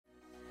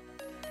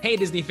Hey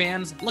Disney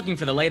fans, looking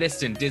for the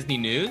latest in Disney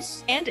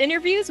news? And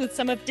interviews with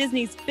some of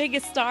Disney's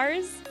biggest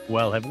stars?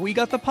 Well, have we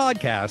got the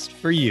podcast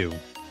for you?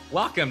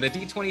 Welcome to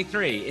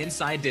D23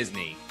 Inside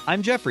Disney.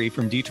 I'm Jeffrey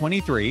from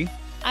D23.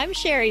 I'm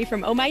Sherry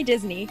from Oh My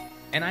Disney.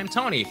 And I'm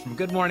Tony from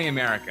Good Morning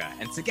America.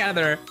 And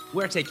together,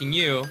 we're taking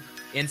you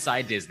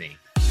inside Disney.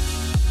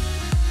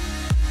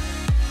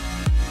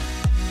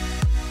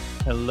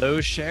 Hello,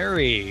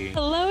 Sherry.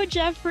 Hello,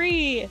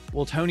 Jeffrey.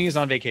 Well, Tony is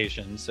on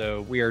vacation,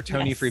 so we are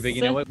Tony free. But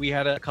you know what? We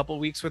had a couple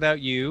weeks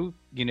without you,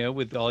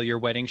 with all your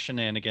wedding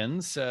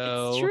shenanigans.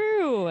 So it's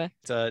true.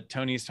 It's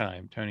Tony's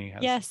time. Tony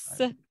has Yes.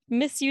 time.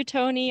 Miss you,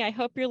 Tony. I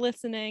hope you're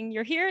listening.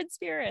 You're here in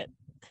spirit.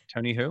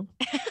 Tony who?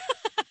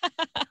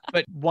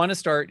 But want to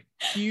start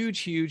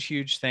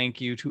huge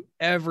thank you to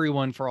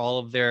everyone for all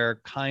of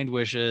their kind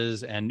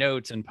wishes and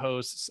notes and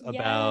posts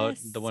about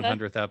the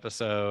 100th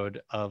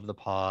episode of the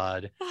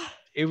pod.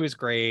 It was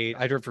great.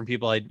 I'd heard from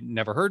people I'd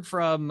never heard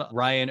from.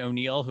 Ryan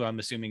O'Neal, who I'm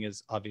assuming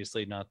is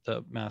obviously not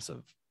the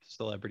massive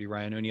celebrity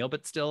Ryan O'Neal,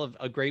 but still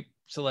a great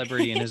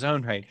celebrity in his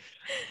own right.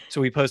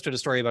 So we posted a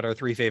story about our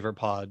 3 favorite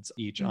pods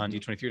each on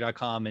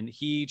D23.com, and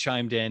he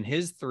chimed in.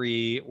 His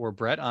 3 were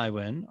Brett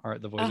Iwan,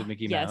 the voice of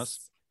Mickey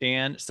Mouse,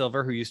 Dan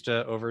Silver, who used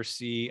to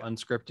oversee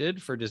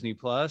Unscripted for Disney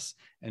Plus,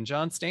 and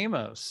John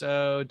Stamos.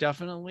 So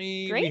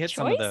definitely great we hit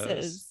choices. some of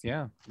those.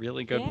 Yeah,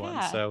 really good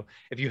ones. So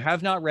if you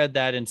have not read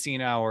that and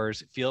seen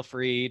ours, feel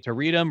free to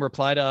read them,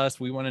 reply to us.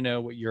 We want to know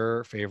what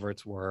your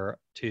favorites were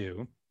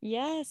too.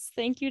 Yes.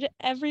 Thank you to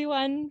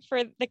everyone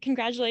for the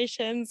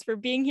congratulations for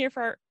being here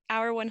for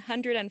our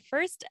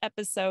 101st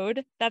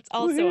episode. That's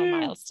also a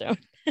milestone.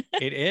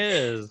 It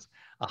is.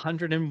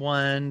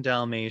 101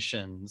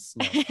 Dalmatians.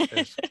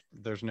 No,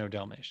 there's no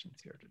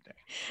Dalmatians here today.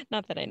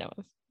 Not that I know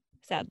of,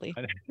 sadly.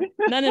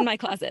 None in my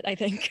closet, I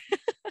think.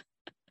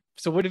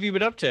 So what have you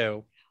been up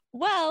to?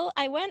 Well,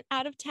 I went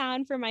out of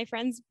town for my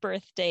friend's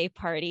birthday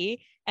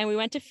party, and we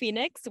went to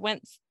Phoenix,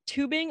 went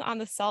tubing on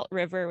the Salt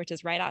River, which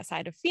is right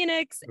outside of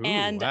Phoenix. Ooh,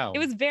 and wow. It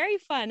was very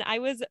fun. I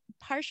was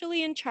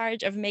partially in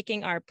charge of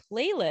making our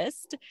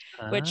playlist,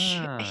 which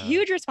a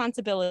huge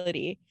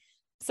responsibility.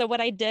 So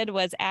what I did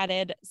was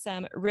added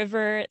some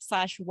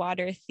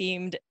river/water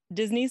themed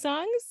Disney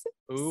songs.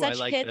 Ooh, Such I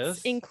like hits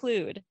this.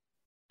 include,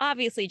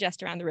 obviously,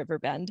 Just Around the River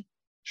Bend.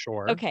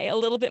 Sure. Okay, a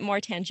little bit more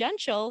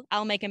tangential,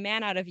 I'll Make a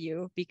Man Out of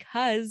You,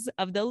 because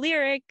of the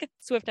lyric,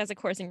 Swift as a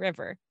Coursing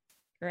River,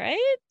 right?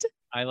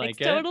 I like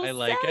Makes it. total I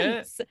like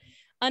sense. it.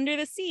 Under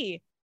the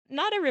Sea,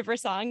 not a river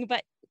song,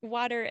 but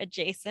water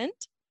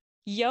adjacent.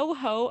 Yo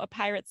Ho, A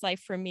Pirate's Life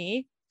for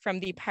Me,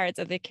 from the Pirates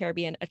of the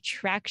Caribbean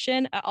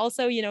attraction.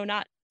 Also,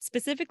 not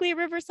specifically a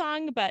river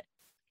song, but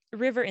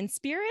river in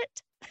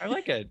spirit. I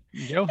like it.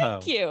 Yo ho.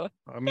 Thank you.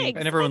 I mean, Thanks.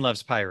 and everyone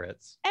loves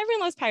pirates.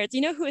 Everyone loves pirates. You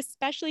know who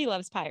especially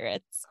loves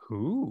pirates?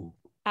 Who?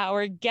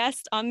 Our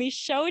guest on the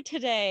show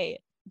today,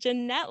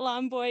 Jeanette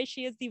Lomboy.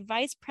 She is the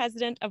vice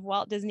president of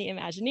Walt Disney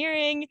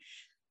Imagineering.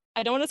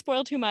 I don't want to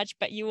spoil too much,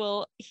 but you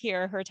will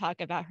hear her talk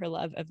about her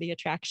love of the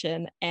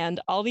attraction and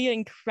all the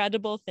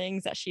incredible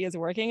things that she is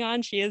working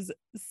on. She is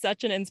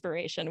such an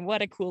inspiration.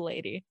 What a cool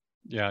lady.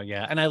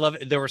 Yeah. And I love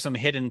it. There were some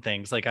hidden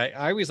things. Like I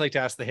always like to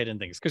ask the hidden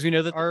things because we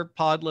know that our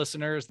pod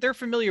listeners, they're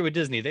familiar with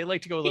Disney. They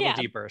like to go a little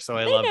deeper. So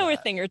I love They know that.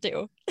 a thing or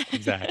two.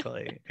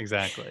 Exactly.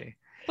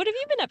 What have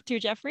you been up to,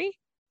 Jeffrey?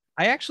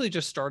 I actually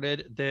just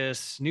started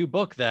this new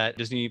book that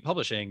Disney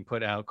Publishing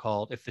put out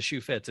called If the Shoe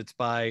Fits. It's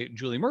by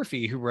Julie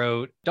Murphy, who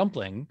wrote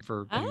Dumpling,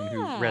 for anyone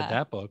who read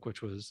that book,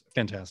 which was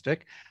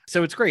fantastic.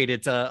 So it's great.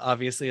 It's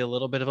obviously a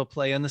little bit of a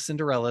play on the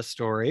Cinderella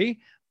story.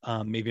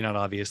 Maybe not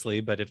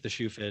obviously, but if the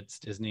shoe fits,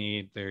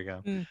 Disney, there you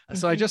go. Mm-hmm.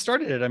 So I just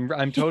started it.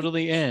 I'm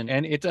totally in,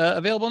 and it's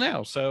available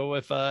now. So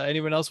if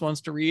anyone else wants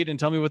to read and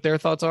tell me what their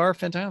thoughts are,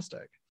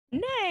 fantastic.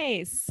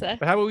 Nice.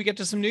 But how about we get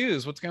to some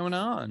news? What's going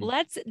on?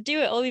 Let's do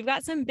it. Well, we've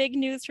got some big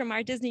news from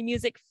our Disney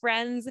Music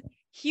friends.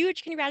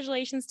 Huge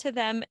congratulations to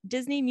them.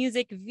 Disney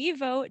Music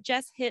Vivo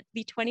just hit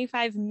the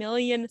 25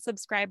 million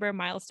subscriber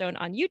milestone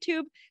on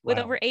YouTube with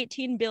over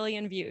 18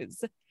 billion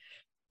views.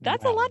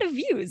 That's a lot of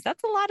views.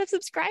 That's a lot of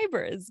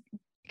subscribers.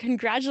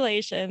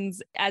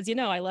 Congratulations. As you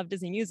know, I love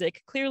Disney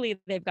Music. Clearly,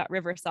 they've got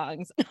river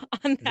songs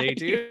on that. They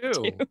do.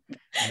 YouTube.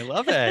 I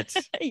love it.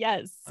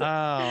 Yes.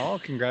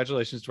 Oh,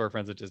 congratulations to our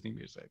friends at Disney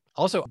Music.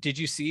 Also, did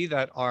you see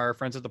that our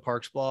Friends at the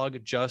Parks blog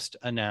just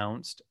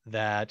announced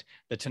that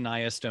the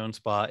Tenaya Stone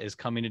Spa is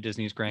coming to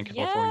Disney's Grand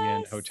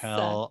Californian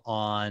Hotel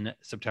on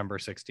September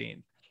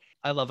 16th?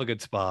 I love a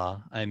good spa.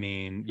 I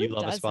mean, you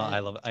love a spa. I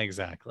love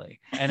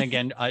exactly. And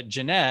again,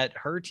 Jeanette,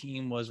 her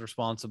team was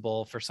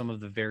responsible for some of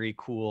the very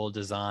cool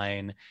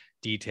design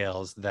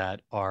details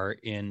that are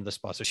in the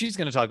spa. So she's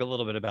going to talk a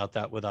little bit about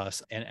that with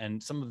us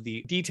and some of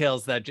the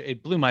details that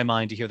it blew my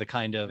mind to hear the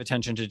kind of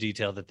attention to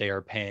detail that they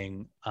are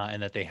paying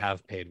and that they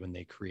have paid when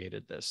they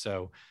created this.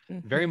 So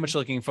very much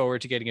looking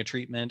forward to getting a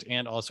treatment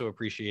and also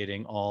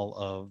appreciating all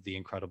of the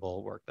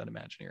incredible work that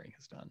Imagineering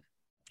has done.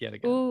 Yet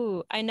again.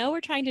 Ooh, I know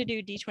we're trying to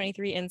do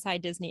D23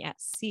 Inside Disney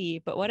at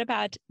Sea, but what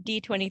about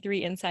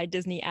D23 Inside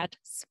Disney at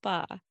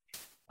Spa?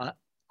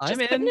 I'm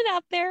Just putting it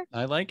out there.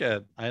 I like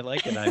it.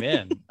 I'm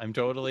in. I'm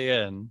totally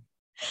in.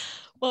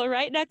 Well,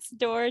 right next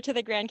door to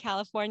the Grand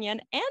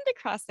Californian and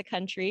across the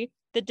country,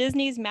 the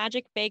Disney's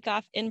Magic Bake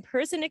Off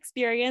in-person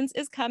experience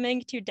is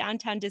coming to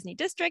downtown Disney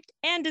District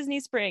and Disney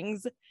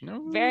Springs.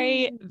 No.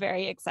 Very,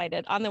 very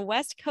excited. On the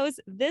West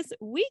Coast this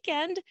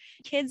weekend,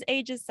 kids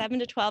ages 7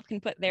 to 12 can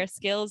put their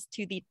skills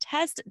to the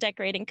test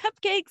decorating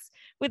cupcakes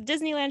with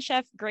Disneyland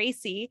chef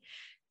Gracie.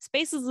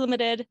 Space is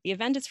limited. The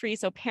event is free,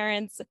 so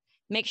parents,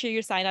 make sure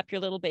you sign up your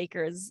little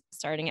bakers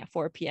starting at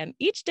 4 p.m.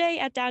 each day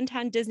at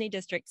downtown Disney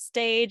District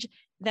stage.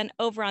 Then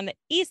over on the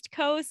East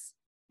Coast,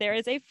 there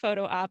is a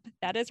photo op.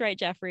 That is right,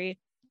 Jeffrey.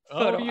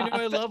 Oh, you know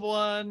I love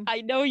one.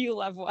 I know you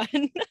love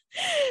one.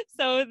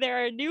 So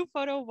there are new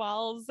photo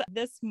walls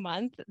this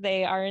month.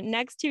 They are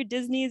next to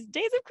Disney's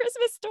Days of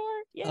Christmas store.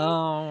 Yay.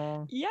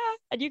 Oh. Yeah.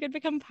 And you can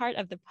become part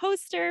of the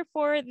poster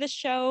for the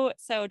show.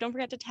 So don't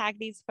forget to tag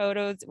these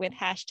photos with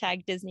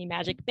hashtag Disney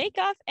Magic Bake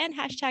Off and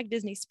hashtag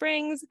Disney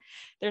Springs.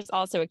 There's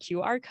also a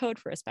QR code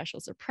for a special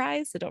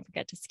surprise. So don't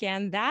forget to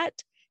scan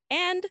that.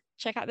 And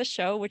check out the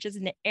show, which is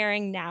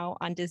airing now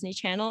on Disney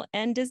Channel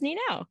and Disney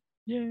Now.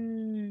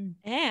 Yay.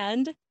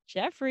 And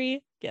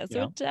Jeffrey, guess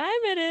what time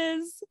it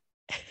is?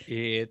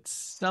 It's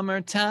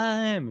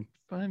summertime.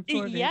 Fun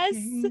for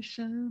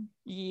vacation.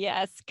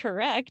 Yes,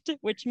 correct.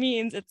 Which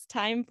means it's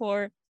time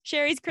for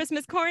Sherry's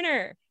Christmas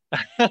Corner.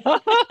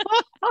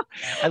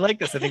 I like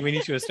this. I think we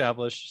need to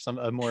establish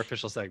a more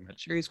official segment.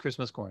 Sherry's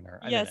Christmas Corner.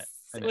 Yes,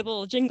 with a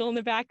little jingle in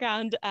the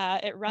background.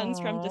 It runs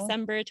from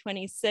December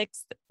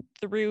 26th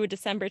through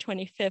December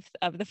 25th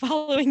of the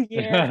following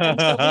year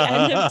until the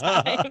end of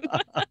time.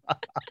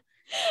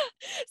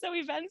 So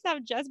events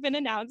have just been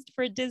announced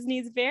for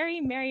Disney's very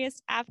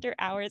merriest after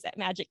hours at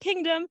Magic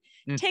Kingdom.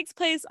 Takes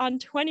place on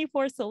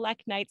 24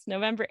 select nights,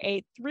 November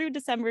 8th through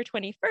December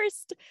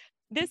 21st.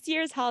 This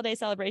year's holiday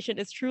celebration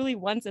is truly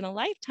once in a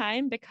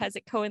lifetime because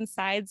it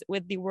coincides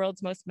with the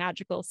world's most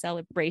magical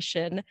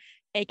celebration,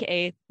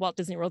 aka Walt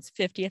Disney World's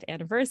 50th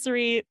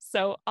anniversary.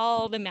 So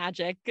all the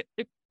magic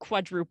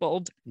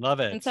quadrupled. Love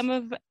it. And some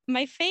of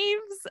my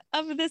faves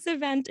of this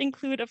event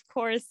include, of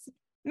course,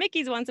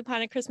 Mickey's Once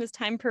Upon a Christmas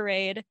Time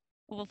Parade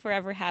will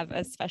forever have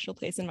a special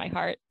place in my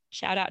heart.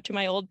 Shout out to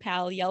my old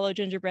pal, Yellow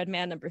Gingerbread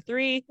Man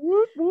 #3.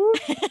 Whoop, whoop.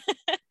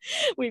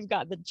 We've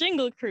got the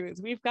Jingle Cruise.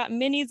 We've got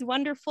Minnie's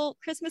wonderful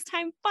Christmas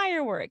time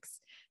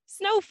fireworks,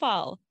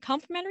 snowfall,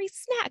 complimentary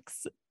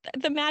snacks.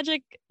 The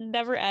magic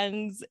never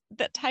ends.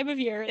 That time of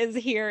year is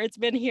here. It's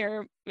been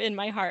here in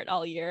my heart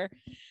all year.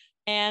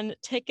 And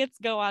tickets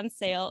go on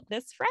sale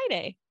this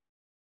Friday.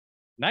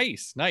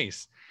 Nice,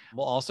 nice.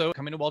 Well, also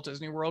coming to Walt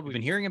Disney World, we've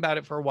been hearing about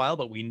it for a while,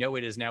 but we know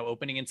it is now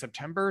opening in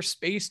September.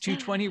 Space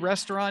 220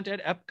 restaurant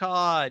at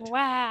Epcot.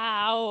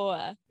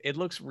 Wow. It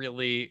looks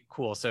really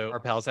cool. So our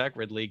pal Zach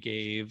Ridley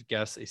gave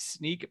guests a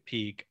sneak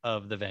peek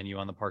of the venue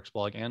on the Parks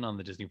blog and on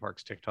the Disney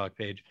Parks TikTok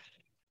page.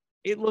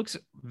 It looks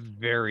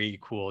very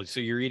cool.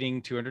 So you're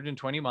eating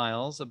 220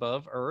 miles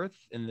above Earth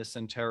in the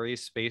Centauri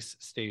space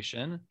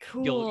station.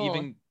 Cool. You'll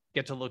even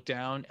get to look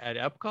down at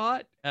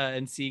Epcot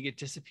and seeing it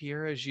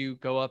disappear as you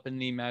go up in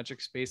the Magic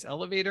Space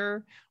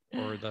elevator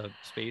or the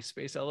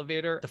space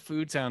elevator. The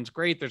food sounds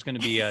great. There's going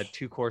to be a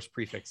 2-course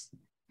prefix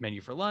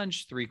menu for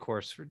lunch,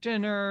 3-course for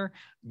dinner,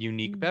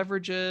 unique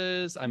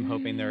beverages. I'm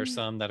hoping there are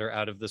some that are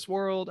out of this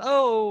world. Nice.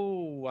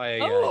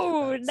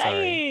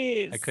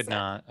 Sorry. I could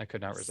not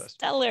resist.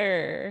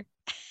 Stellar.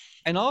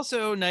 And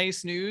also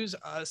nice news,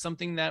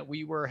 something that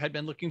we had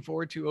been looking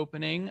forward to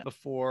opening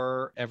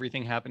before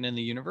everything happened in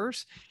the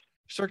universe.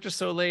 Cirque du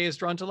Soleil is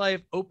Drawn to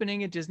Life,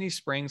 opening at Disney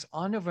Springs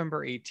on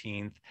November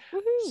 18th.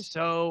 Woohoo.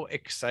 So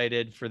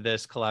excited for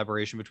this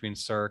collaboration between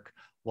Cirque,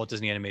 Walt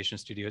Disney Animation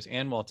Studios,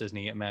 and Walt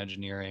Disney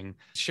Imagineering.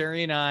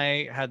 Sherry and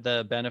I had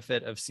the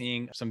benefit of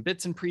seeing some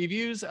bits and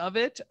previews of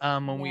it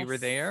when we were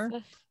there.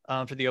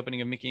 For the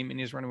opening of Mickey and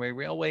Minnie's Runaway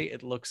Railway.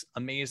 It looks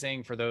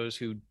amazing. For those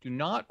who do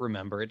not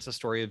remember, it's a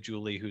story of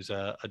Julie, who's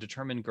a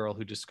determined girl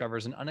who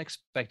discovers an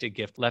unexpected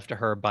gift left to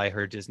her by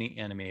her Disney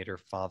animator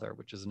father,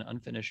 which is an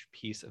unfinished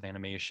piece of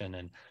animation.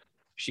 And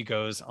she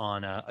goes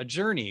on a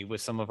journey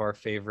with some of our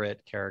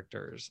favorite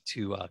characters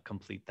to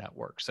complete that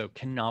work. So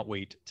cannot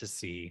wait to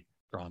see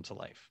Drawn to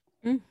Life.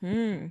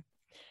 Mm-hmm.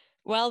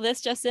 Well,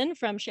 this just in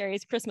from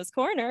Sherry's Christmas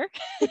Corner.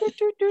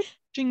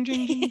 Jing, jing,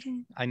 jing,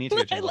 jing. I need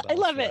to get I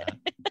love it.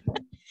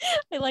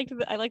 I like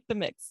the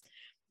mix.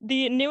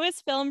 The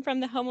newest film from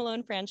the Home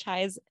Alone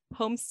franchise,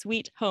 Home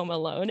Sweet Home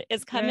Alone,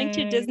 is coming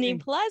to Disney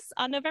Plus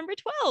on November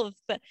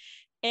 12th.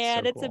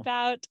 And it's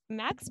about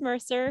Max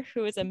Mercer,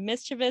 who is a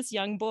mischievous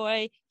young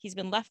boy. He's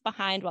been left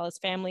behind while his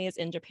family is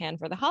in Japan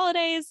for the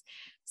holidays.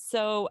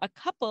 So a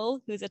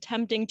couple who's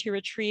attempting to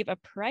retrieve a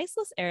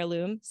priceless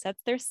heirloom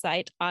sets their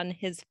sight on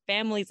his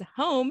family's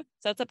home.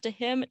 So it's up to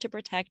him to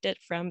protect it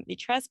from the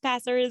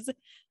trespassers.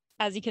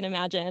 As you can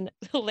imagine,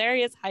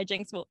 hilarious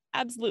hijinks will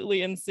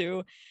absolutely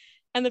ensue.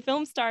 And the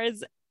film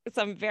stars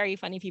some very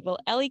funny people: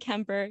 Ellie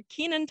Kemper,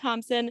 Kenan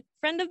Thompson,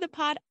 friend of the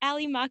pod,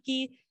 Ali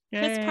Maki,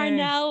 Chris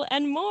Parnell,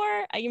 and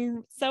more. I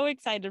am so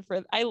excited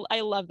for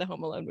I love the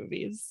Home Alone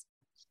movies.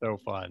 So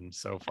fun.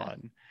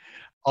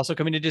 Also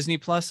coming to Disney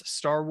Plus,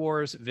 Star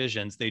Wars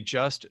Visions. They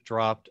just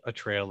dropped a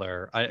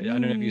trailer. I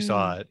don't know if you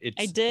saw it.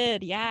 I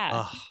did,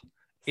 yeah.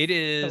 It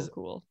is so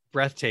cool.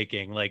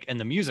 breathtaking, and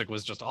the music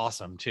was just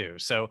awesome too.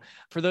 So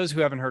for those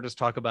who haven't heard us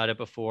talk about it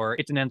before,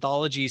 it's an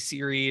anthology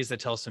series that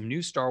tells some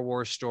new Star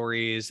Wars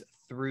stories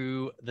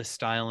through the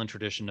style and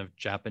tradition of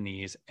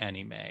Japanese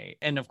anime.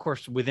 And of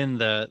course, within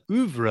the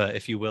oeuvre,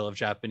 if you will, of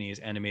Japanese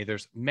anime,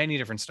 there's many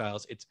different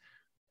styles. It's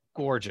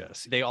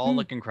gorgeous. They all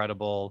look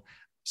incredible.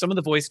 Some of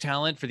the voice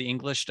talent for the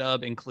English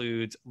dub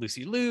includes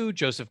Lucy Liu,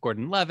 Joseph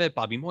Gordon-Levitt,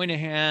 Bobby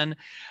Moynihan,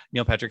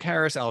 Neil Patrick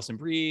Harris, Alison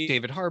Brie,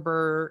 David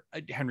Harbour,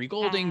 Henry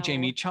Golding,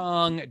 Jamie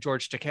Chung,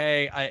 George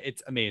Takei.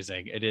 It's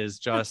amazing. It is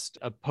just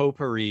a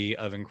potpourri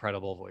of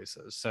incredible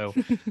voices. So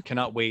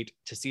cannot wait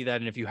to see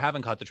that. And if you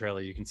haven't caught the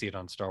trailer, you can see it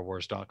on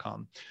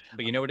StarWars.com.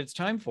 But you know what it's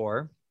time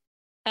for?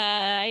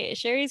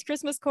 Sherry's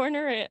Christmas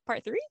Corner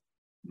Part 3?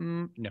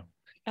 No.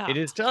 It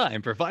is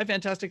time for 5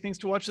 fantastic things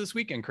to watch this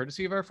weekend,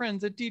 courtesy of our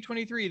friends at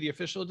D23, the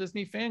official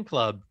Disney fan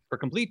club. For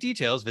complete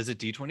details, visit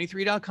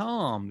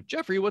d23.com.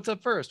 Jeffrey, what's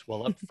up first?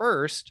 Well, up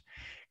first,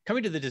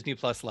 coming to the Disney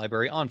Plus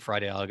library on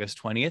Friday,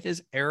 August 20th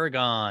is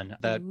Eragon,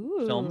 that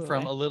film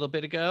from a little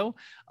bit ago.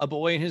 A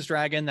Boy and His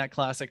Dragon, that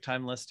classic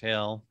timeless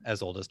tale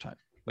as old as time.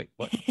 Wait,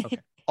 what? Okay.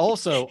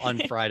 Also on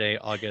Friday,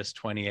 August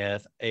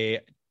 20th, a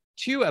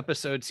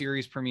 2-episode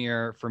series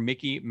premiere for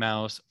Mickey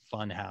Mouse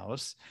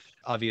Funhouse.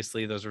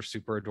 Obviously, those are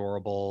super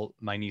adorable.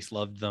 My niece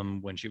loved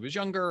them when she was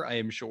younger. I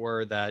am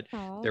sure that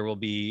there will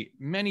be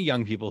many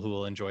young people who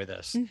will enjoy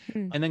this.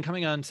 And then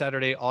coming on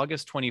Saturday,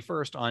 August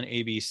 21st on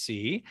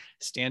ABC,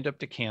 Stand Up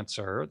to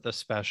Cancer, the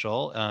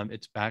special.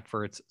 It's back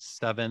for its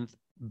 7th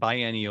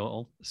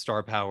biennial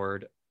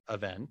star-powered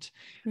event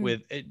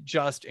with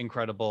just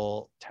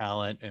incredible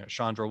talent.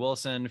 Chandra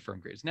Wilson from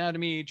Grey's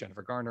Anatomy,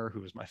 Jennifer Garner, who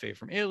was my fave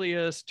from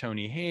Alias,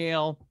 Tony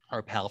Hale,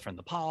 our pal from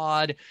the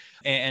pod,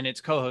 and it's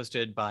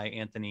co-hosted by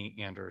Anthony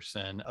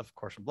Anderson, of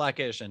course, from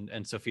Blackish,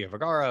 and Sofia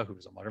Vergara, who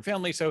was on Modern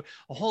Family. So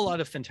a whole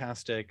lot of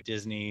fantastic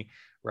Disney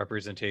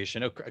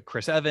representation.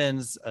 Chris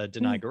Evans,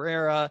 Denai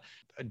Guerrera,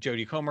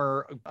 Jodie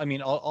Comer. I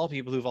mean, all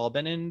people who've all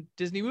been in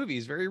Disney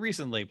movies very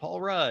recently. Paul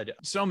Rudd,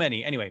 so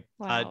many. Anyway,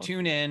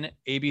 tune in,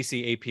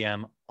 ABC 8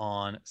 p.m.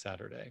 on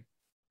Saturday.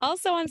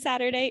 Also on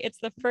Saturday, it's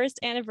the first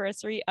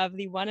anniversary of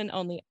the one and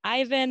only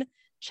Ivan.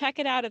 Check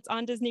it out. It's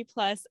on Disney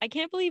Plus. I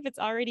can't believe it's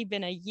already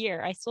been a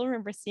year. I still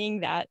remember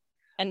seeing that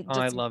and just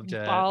I loved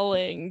it.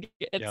 bawling.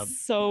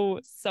 It's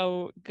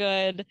so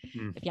good.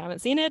 If you haven't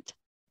seen it,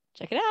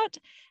 check it out.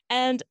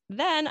 And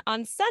then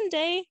on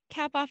Sunday,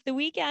 cap off the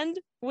weekend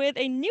with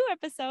a new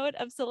episode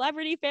of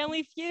Celebrity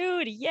Family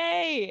Feud.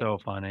 Yay! So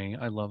funny.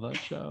 I love that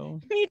show.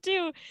 Me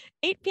too.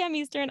 8 p.m.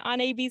 Eastern on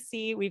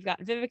ABC. We've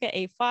got Vivica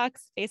A.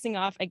 Fox facing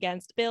off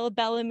against Bill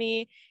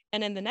Bellamy.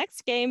 And in the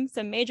next game,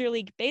 some Major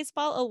League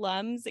Baseball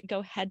alums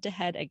go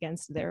head-to-head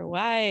against their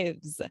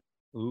wives.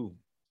 Ooh.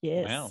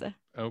 Yes. Wow.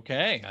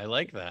 Okay. I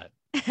like that.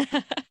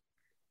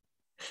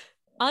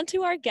 On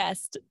to our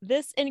guest.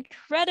 This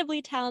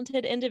incredibly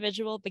talented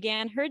individual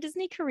began her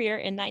Disney career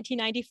in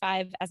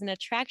 1995 as an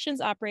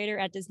attractions operator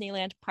at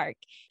Disneyland Park.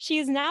 She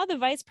is now the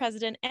vice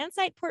president and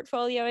site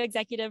portfolio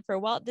executive for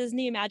Walt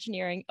Disney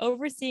Imagineering,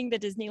 overseeing the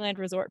Disneyland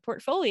Resort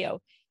portfolio.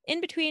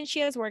 In between,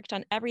 she has worked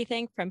on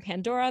everything from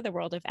Pandora, the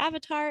World of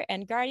Avatar,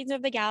 and Guardians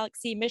of the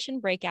Galaxy Mission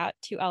Breakout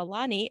to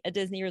Aulani, a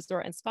Disney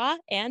resort and spa,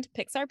 and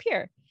Pixar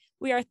Pier.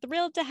 We are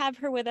thrilled to have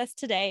her with us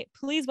today.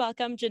 Please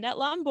welcome Jeanette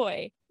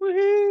Lomboy.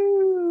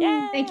 Woohoo!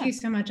 Yeah. Thank you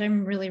so much.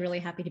 I'm really, really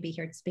happy to be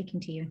here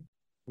speaking to you.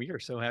 We are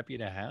so happy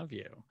to have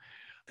you.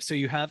 So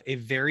you have a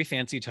very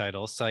fancy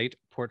title, Site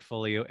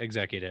Portfolio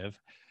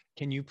Executive.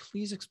 Can you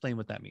please explain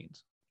what that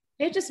means?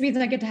 It just means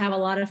I get to have a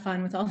lot of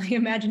fun with all the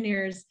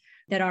Imagineers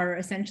that are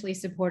essentially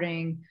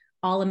supporting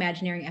all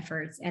Imagineering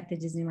efforts at the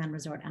Disneyland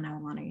Resort and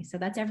Aulani. So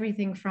that's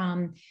everything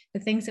from the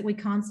things that we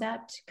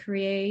concept,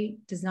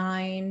 create,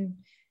 design,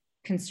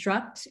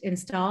 construct,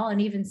 install,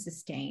 and even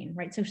sustain,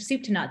 right? So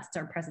soup to nuts, it's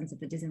our presence at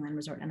the Disneyland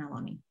Resort and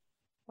Aulani.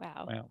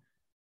 Wow.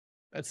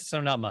 That's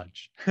so not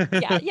much.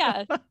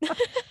 Yeah.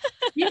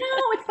 You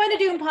know, it's fun to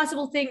do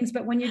impossible things,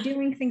 but when you're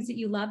doing things that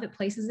you love at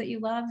places that you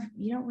love,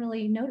 you don't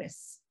really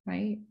notice,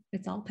 right?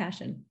 It's all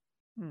passion.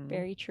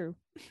 Very true.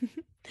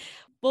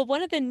 Well,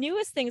 one of the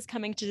newest things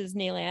coming to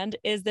Disneyland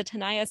is the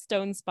Tenaya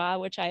Stone Spa,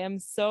 which I am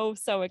so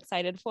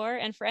excited for.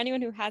 And for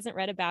anyone who hasn't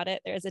read about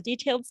it, there's a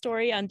detailed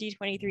story on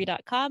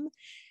d23.com.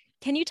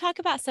 Can you talk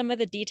about some of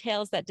the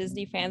details that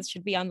Disney fans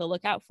should be on the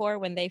lookout for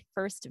when they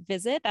first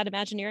visit that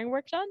Imagineering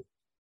worked on?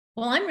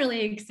 Well, I'm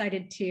really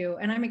excited too.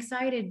 And I'm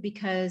excited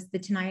because the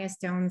Tenaya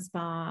Stone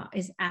Spa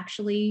is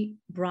actually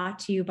brought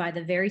to you by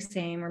the very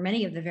same, or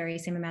many of the very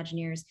same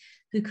Imagineers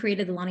who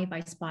created the Lani by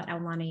Spot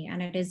Aulani.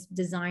 And it is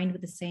designed with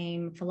the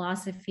same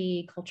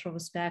philosophy, cultural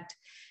respect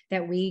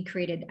that we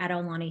created at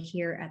Aulani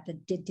here at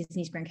the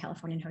Disney's Grand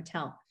Californian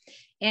Hotel.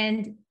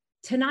 And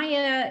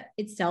Tenaya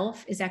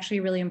itself is actually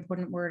a really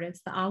important word.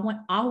 It's the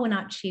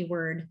Awanatchi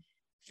word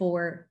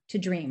for to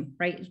dream,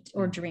 right?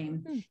 Or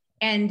dream.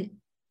 And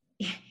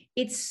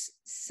it's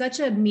such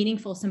a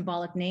meaningful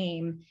symbolic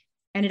name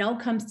And it all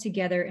comes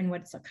together in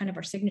what's kind of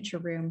our signature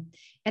room.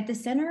 At the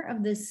center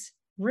of this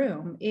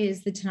room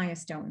is the Tenaya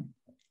Stone.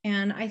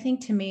 And I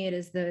think to me, it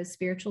is the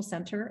spiritual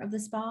center of the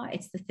spa.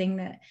 It's the thing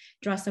that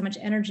draws so much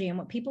energy. And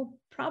what people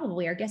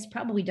probably, our guests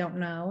probably don't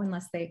know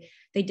unless they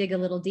dig a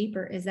little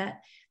deeper, is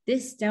that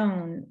this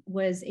stone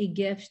was a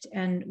gift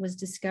and was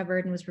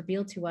discovered and was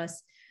revealed to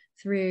us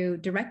through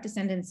direct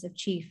descendants of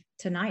Chief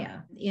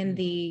Tenaya in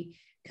the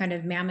kind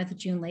of Mammoth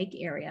June Lake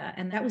area.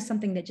 And that was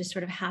something that just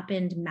sort of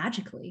happened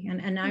magically.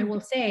 And I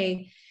will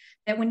say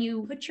that when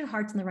you put your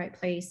hearts in the right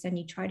place and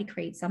you try to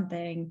create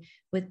something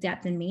with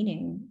depth and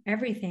meaning,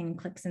 everything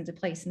clicks into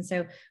place. And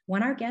so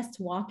when our guests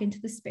walk into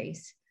the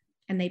space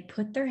and they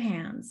put their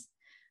hands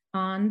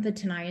on the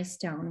Tenaya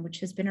Stone, which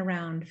has been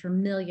around for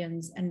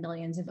millions and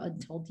millions of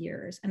untold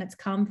years, and it's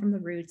come from the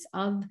roots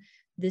of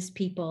this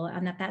people,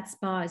 and that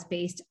spa is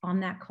based on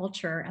that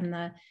culture, and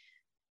the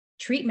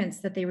treatments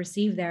that they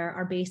receive there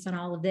are based on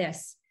all of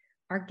this,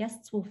 our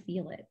guests will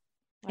feel it.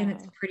 Wow. And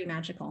it's pretty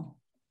magical.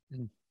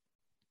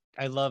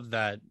 I love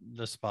that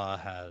the spa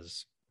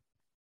has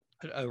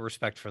a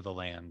respect for the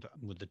land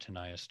with the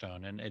Tenaya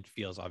Stone, and it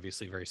feels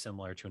obviously very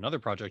similar to another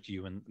project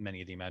you and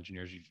many of the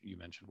Imagineers you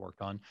mentioned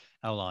worked on,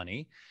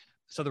 Aulani.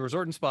 So the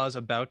resort and spa is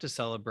about to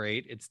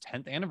celebrate its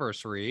 10th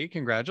anniversary.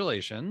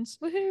 Congratulations.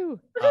 Woohoo.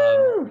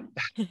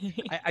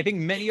 I think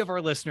many of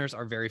our listeners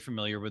are very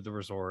familiar with the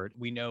resort.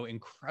 We know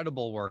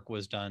incredible work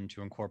was done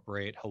to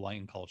incorporate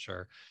Hawaiian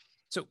culture.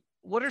 So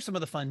what are some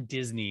of the fun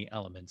Disney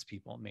elements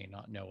people may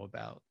not know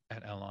about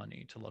at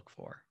Aulani to look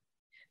for?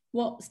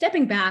 Well,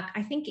 stepping back,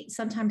 I think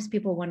sometimes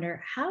people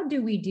wonder, how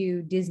do we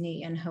do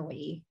Disney in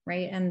Hawaii,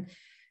 right? And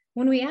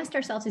when we asked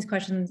ourselves these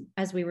questions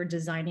as we were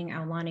designing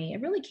Aulani,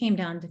 it really came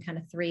down to kind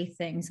of three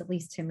things, at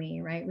least to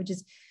me, right? Which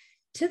is,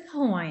 to the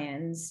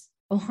Hawaiians,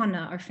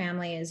 ohana, our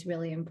family, is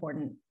really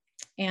important.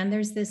 And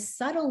there's this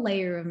subtle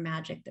layer of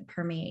magic that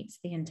permeates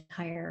the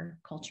entire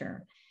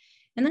culture.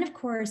 And then, of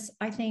course,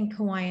 I think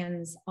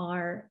Hawaiians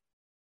are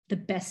the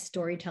best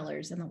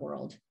storytellers in the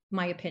world,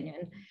 my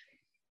opinion.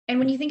 And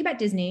when you think about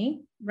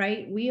Disney,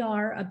 right, we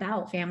are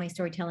about family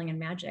storytelling and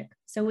magic.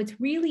 So it's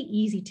really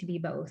easy to be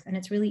both. And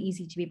it's really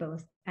easy to be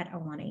both at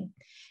Aulani.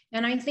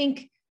 And I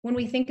think when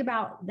we think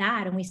about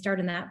that and we start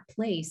in that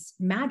place,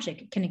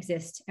 magic can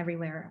exist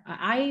everywhere.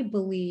 I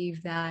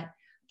believe that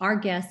our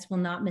guests will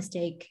not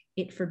mistake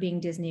it for being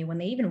Disney when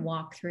they even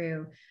walk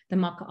through the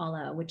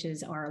Maka'ala, which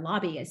is our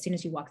lobby, as soon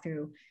as you walk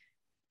through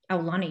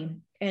Aulani.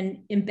 And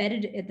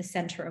embedded at the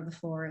center of the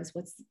floor is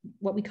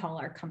what we call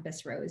our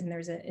compass rose. And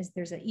there's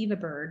a Eva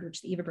bird,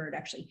 which the Eva bird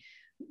actually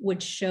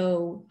would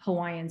show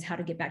Hawaiians how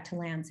to get back to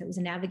land. So it was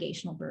a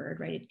navigational bird,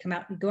 right? It'd come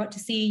out, you'd go out to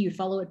sea, you'd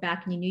follow it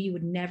back, and you knew you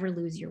would never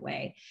lose your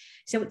way.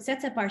 So it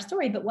sets up our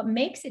story. But what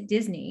makes it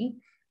Disney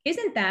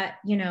isn't that,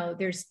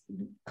 there's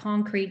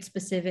concrete,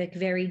 specific,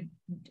 very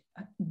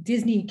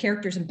Disney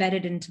characters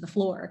embedded into the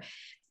floor.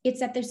 It's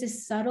that there's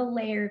this subtle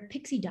layer of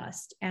pixie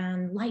dust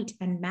and light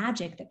and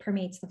magic that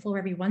permeates the floor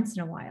every once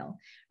in a while,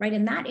 right?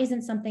 And that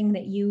isn't something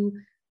that you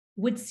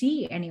would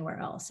see anywhere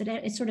else.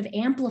 It sort of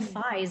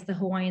amplifies the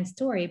Hawaiian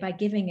story by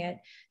giving it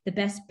the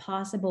best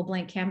possible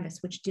blank canvas,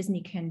 which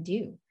Disney can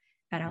do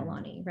at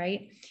Aulani,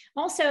 right?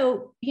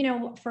 Also,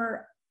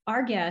 for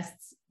our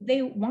guests,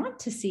 they want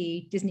to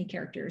see Disney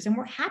characters, and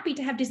we're happy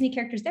to have Disney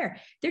characters there.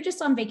 They're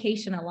just on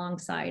vacation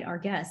alongside our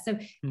guests. So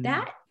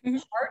that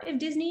part of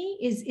Disney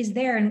is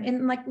there.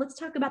 And like, let's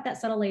talk about that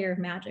subtle layer of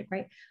magic,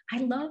 right? I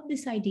love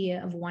this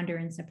idea of wonder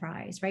and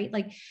surprise, right?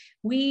 Like,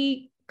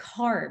 we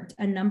carved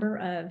a number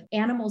of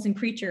animals and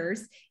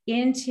creatures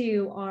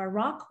into our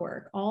rock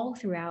work all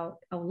throughout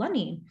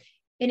Aulani.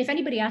 And if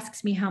anybody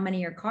asks me how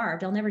many are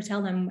carved, I'll never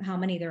tell them how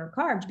many there are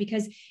carved,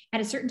 because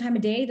at a certain time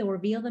of day, they'll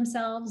reveal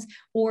themselves,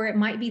 or it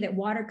might be that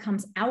water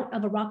comes out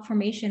of a rock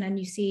formation and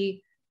you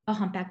see a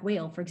humpback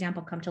whale, for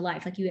example, come to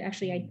life. Like, you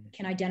actually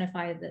can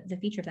identify the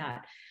feature of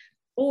that.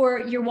 Or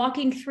you're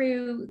walking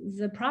through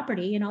the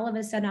property and all of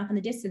a sudden off in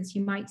the distance,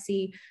 you might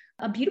see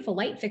a beautiful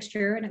light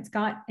fixture and it's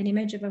got an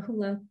image of a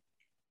hula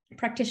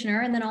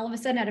practitioner, and then all of a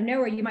sudden out of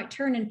nowhere you might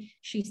turn and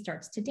she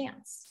starts to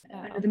dance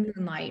under the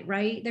moonlight,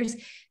 right? There's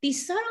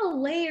these subtle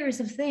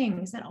layers of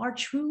things that are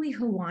truly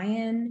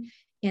Hawaiian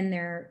in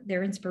their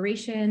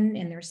inspiration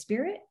and their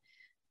spirit,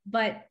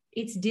 but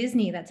it's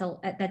Disney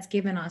that's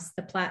given us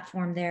the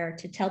platform there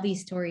to tell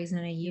these stories in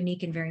a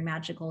unique and very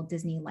magical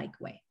Disney-like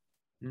way.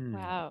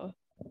 Wow.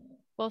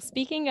 Well,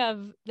 speaking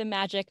of the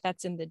magic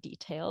that's in the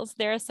details,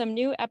 there are some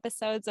new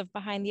episodes of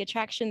Behind the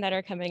Attraction that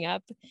are coming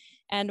up.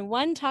 And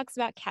one talks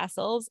about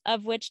castles,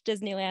 of which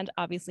Disneyland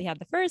obviously had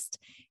the first,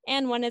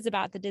 and one is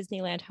about the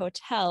Disneyland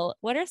Hotel.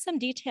 What are some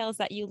details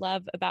that you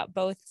love about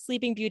both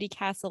Sleeping Beauty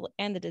Castle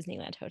and the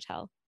Disneyland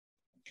Hotel?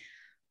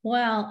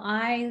 Well,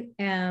 I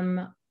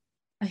am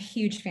a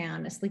huge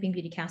fan of Sleeping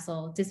Beauty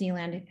Castle.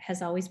 Disneyland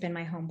has always been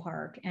my home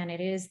park, and it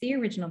is the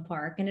original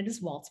park, and it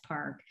is Walt's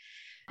Park.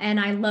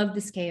 And I love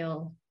the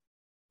scale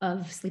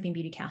of Sleeping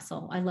Beauty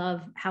Castle. I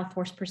love how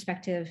forced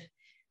perspective,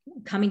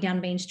 coming down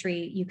Main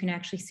Street, you can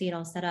actually see it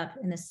all set up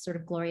in this sort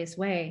of glorious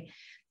way.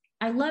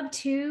 I love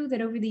too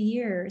that over the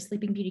years,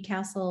 Sleeping Beauty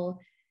Castle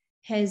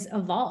has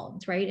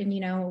evolved, right? And,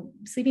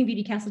 Sleeping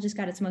Beauty Castle just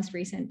got its most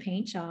recent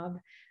paint job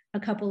a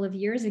couple of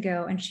years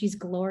ago, and she's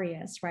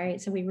glorious, right?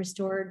 So we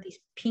restored these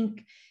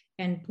pink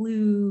and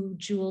blue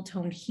jewel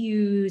toned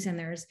hues, and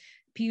there's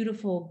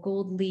beautiful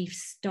gold leaf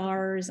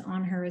stars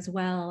on her as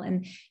well.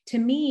 And to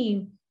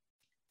me,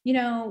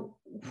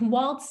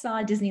 Walt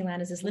saw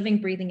Disneyland as this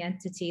living, breathing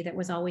entity that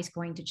was always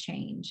going to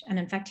change. And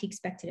in fact, he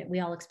expected it. We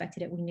all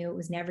expected it. We knew it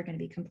was never going to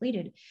be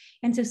completed.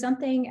 And so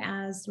something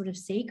as sort of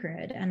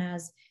sacred and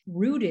as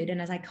rooted and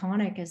as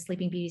iconic as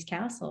Sleeping Beauty's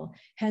castle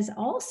has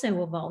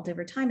also evolved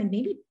over time. And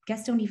maybe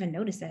guests don't even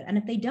notice it. And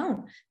if they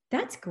don't,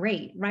 that's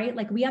great, right?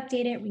 Like we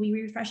update it, we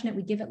refresh it,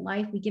 we give it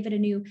life, we give it a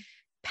new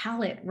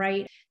palette,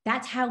 right?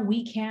 That's how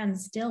we can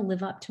still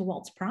live up to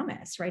Walt's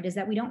promise, right? Is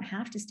that we don't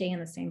have to stay in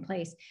the same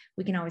place.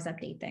 We can always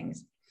update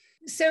things.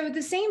 So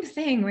the same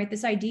thing, right?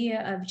 This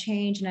idea of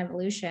change and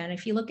evolution.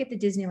 If you look at the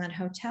Disneyland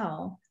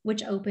Hotel,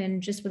 which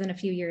opened just within a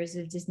few years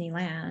of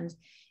Disneyland,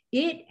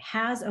 it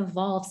has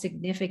evolved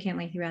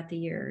significantly throughout the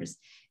years.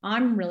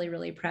 I'm really,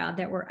 really proud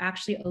that we're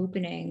actually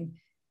opening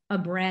a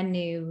brand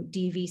new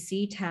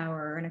DVC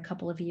tower in a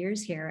couple of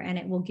years here, and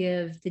it will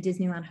give the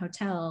Disneyland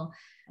Hotel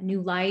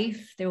new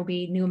life. There will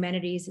be new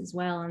amenities as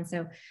well. And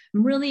so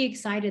I'm really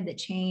excited that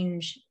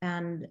change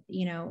and,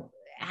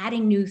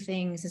 adding new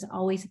things is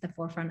always at the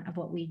forefront of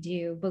what we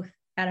do, both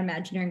at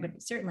Imagineering,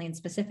 but certainly and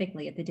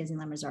specifically at the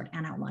Disneyland Resort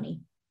and Aulani.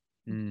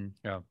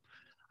 Yeah.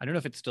 I don't know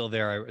if it's still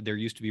there. There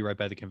used to be right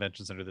by the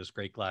convention center this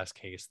great glass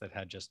case that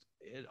had just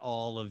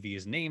all of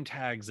these name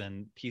tags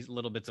and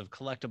little bits of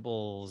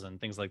collectibles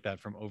and things like that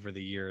from over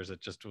the years.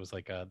 It just was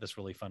like this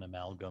really fun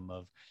amalgam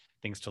of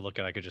things to look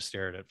at. I could just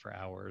stare at it for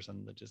hours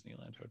in the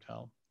Disneyland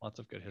Hotel. Lots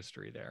of good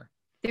history there.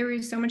 There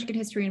is so much good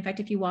history. In fact,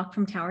 if you walk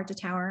from tower to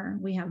tower,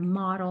 we have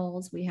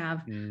models, we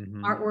have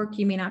artwork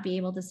you may not be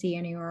able to see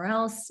anywhere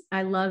else.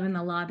 I love in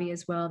the lobby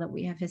as well that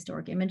we have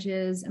historic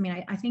images. I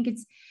mean, I think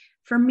it's,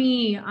 for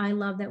me, I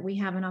love that we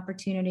have an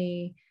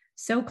opportunity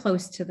so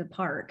close to the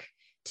park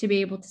to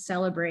be able to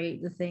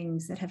celebrate the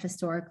things that have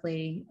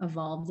historically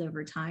evolved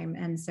over time.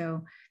 And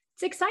so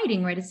it's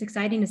exciting, right? It's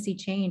exciting to see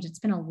change. It's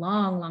been a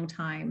long, long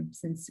time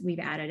since we've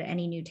added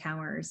any new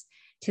towers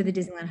to the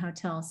Disneyland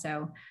Hotel.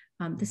 So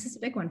this is a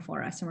big one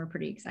for us, and we're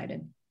pretty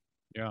excited.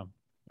 Yeah.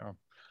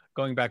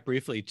 Going back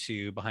briefly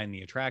to Behind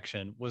the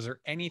Attraction, was there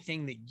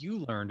anything that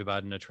you learned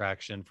about an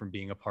attraction from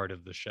being a part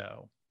of the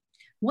show?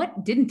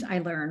 What didn't I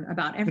learn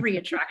about every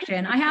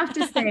attraction? I have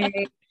to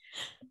say,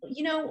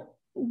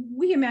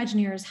 we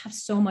Imagineers have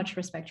so much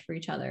respect for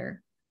each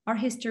other. Our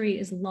history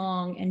is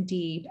long and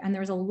deep, and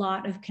there's a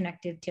lot of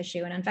connective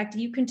tissue. And in fact,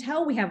 you can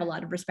tell we have a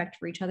lot of respect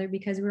for each other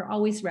because we're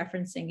always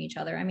referencing each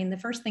other. I mean, the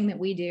first thing that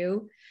we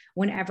do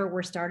whenever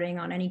we're starting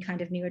on any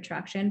kind of new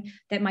attraction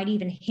that might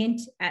even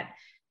hint at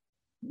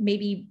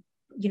maybe,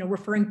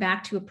 referring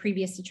back to a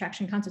previous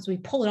attraction concept, we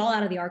pull it all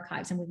out of the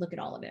archives and we look at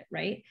all of it,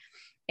 right?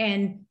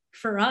 And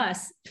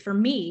for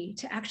me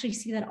to actually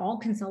see that all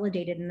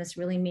consolidated in this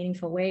really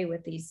meaningful way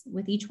with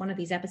each one of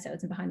these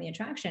episodes and Behind the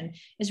Attraction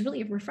is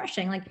really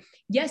refreshing. Like,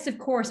 yes, of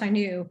course I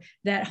knew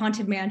that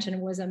Haunted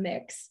Mansion was a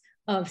mix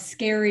of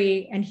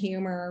scary and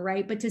humor,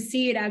 right? But to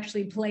see it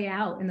actually play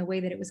out in the way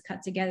that it was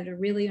cut together, to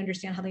really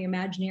understand how the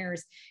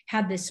Imagineers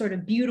had this sort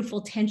of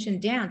beautiful tension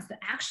dance that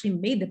actually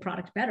made the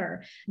product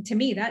better. And to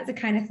me, that's the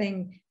kind of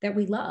thing that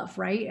we love,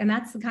 right? And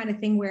that's the kind of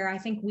thing where I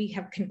think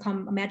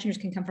Imagineers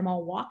can come from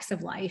all walks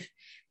of life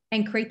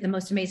and create the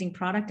most amazing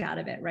product out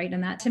of it, right?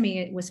 And that, to me,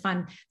 it was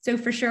fun. So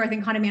for sure, I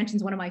think Haunted Mansion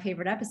is one of my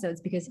favorite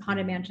episodes because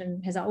Haunted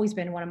Mansion has always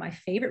been one of my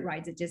favorite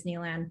rides at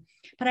Disneyland.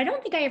 But I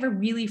don't think I ever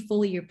really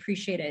fully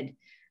appreciated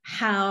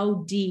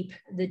how deep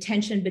the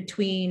tension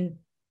between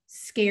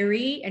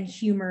scary and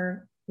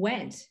humor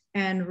went,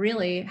 and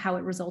really how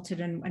it resulted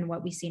in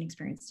what we see and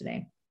experience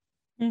today.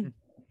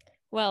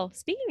 Well,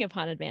 speaking of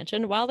Haunted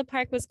Mansion, while the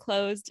park was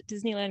closed,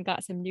 Disneyland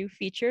got some new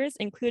features,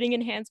 including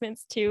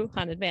enhancements to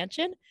Haunted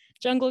Mansion,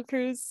 Jungle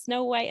Cruise,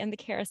 Snow White, and the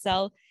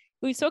Carousel.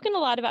 We've spoken a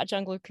lot about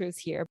Jungle Cruise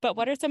here, but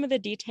what are some of the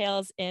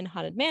details in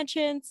Haunted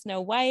Mansion,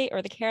 Snow White,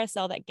 or the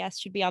Carousel that guests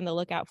should be on the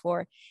lookout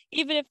for,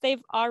 even if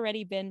they've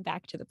already been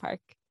back to the park?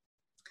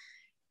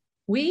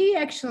 We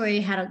actually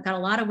got a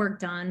lot of work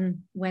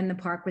done when the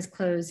park was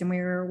closed, and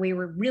we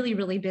were really,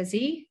 really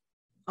busy.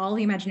 All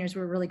the Imagineers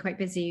were really quite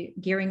busy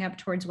gearing up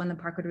towards when the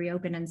park would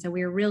reopen. And so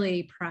we were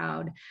really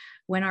proud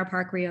when our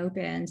park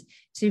reopened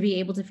to be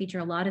able to feature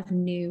a lot of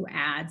new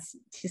ads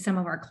to some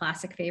of our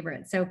classic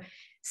favorites. So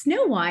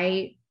Snow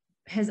White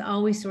has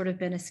always sort of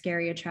been a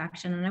scary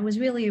attraction, and it was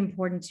really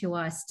important to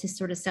us to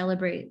sort of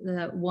celebrate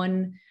the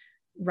one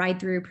ride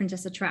through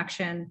princess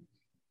attraction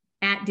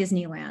at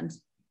Disneyland,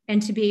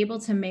 and to be able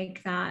to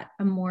make that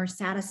a more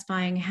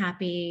satisfying,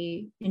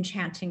 happy,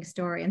 enchanting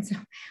story. And so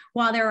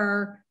while there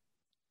are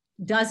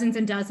dozens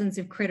and dozens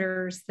of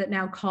critters that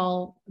now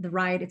call the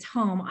ride its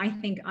home, I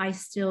think I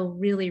still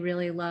really,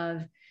 really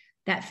love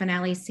that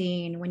finale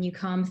scene when you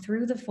come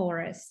through the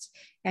forest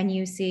and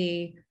you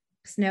see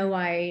Snow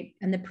White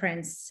and the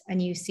prince,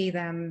 and you see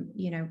them,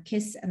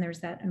 kiss, and there's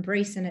that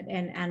embrace in it,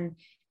 and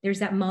there's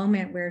that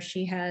moment where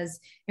she has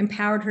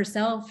empowered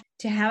herself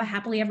to have a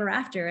happily ever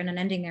after and an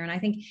ending there. And I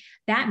think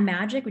that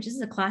magic, which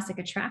is a classic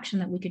attraction,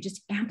 that we could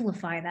just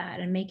amplify that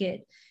and make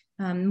it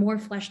more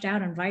fleshed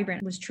out and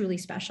vibrant, was truly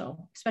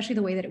special, especially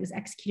the way that it was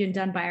executed and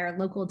done by our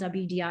local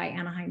WDI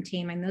Anaheim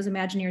team. And those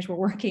Imagineers were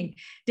working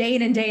day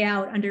in and day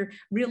out under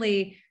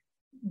really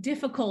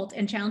difficult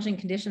and challenging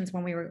conditions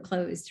when we were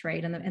closed,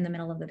 right, in the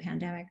middle of the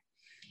pandemic.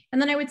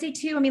 And then I would say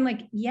too, I mean,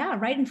 like, yeah,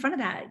 right in front of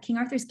that, King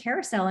Arthur's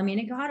Carousel, I mean,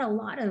 it got a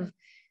lot of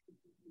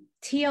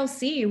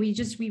TLC.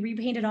 We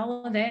repainted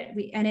all of it,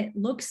 and it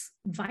looks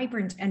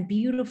vibrant and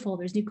beautiful.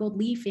 There's new gold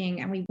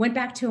leafing, and we went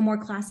back to a more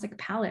classic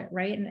palette,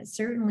 right? And it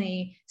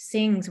certainly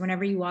sings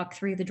whenever you walk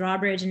through the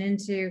drawbridge and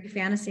into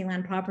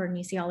Fantasyland proper, and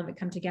you see all of it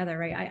come together,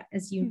 right?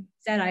 As you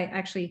said, I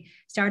actually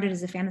started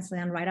as a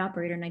Fantasyland ride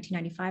operator in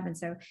 1995, and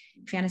so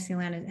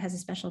Fantasyland has a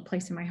special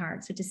place in my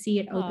heart. So to see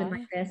it open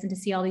like this, and to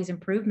see all these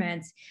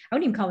improvements, I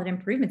wouldn't even call it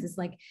improvements. It's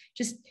like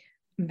just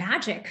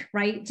magic,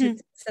 right? To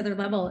this other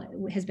level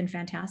has been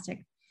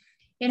fantastic.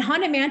 In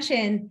Haunted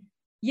Mansion,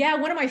 yeah,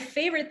 one of my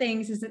favorite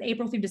things is that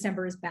April through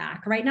December is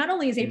back, right? Not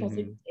only is April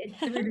through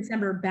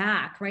December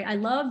back, right? I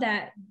love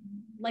that,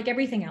 like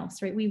everything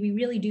else, right? We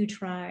really do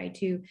try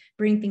to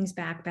bring things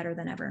back better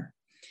than ever.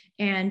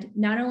 And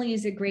not only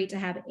is it great to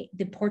have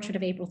the portrait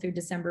of April through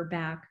December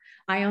back,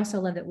 I also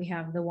love that we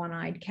have the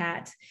one-eyed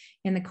cat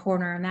in the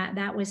corner. And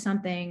that was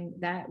something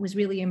that was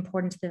really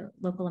important to the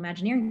local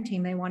Imagineering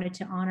team. They wanted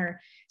to honor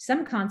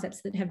some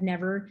concepts that have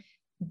never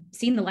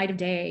seen the light of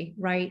day,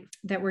 right,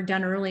 that were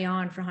done early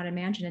on for Haunted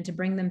Mansion, and to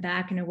bring them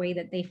back in a way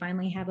that they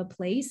finally have a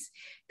place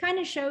kind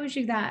of shows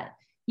you that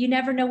you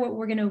never know what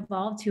we're going to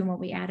evolve to and what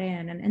we add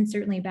in. And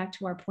certainly back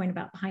to our point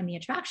about behind the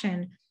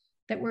attraction,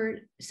 that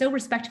we're so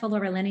respectful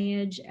of our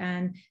lineage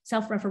and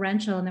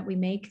self-referential, and that we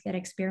make that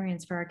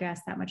experience for our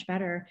guests that much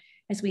better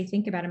as we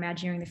think about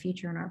Imagineering the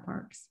future in our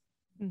parks.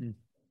 Mm-hmm.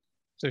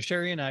 So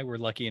Sherry and I were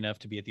lucky enough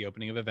to be at the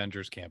opening of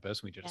Avengers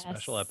Campus. We did a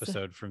special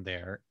episode from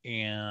there,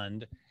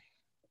 and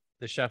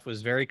the chef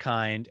was very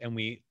kind, and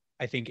we,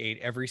 I think, ate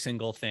every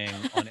single thing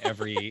on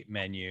every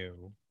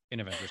menu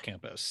in Avengers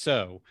Campus.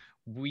 So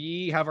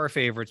we have our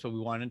favorites, but we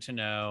wanted to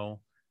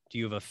know, do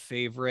you have a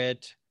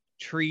favorite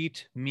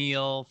treat,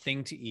 meal,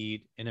 thing to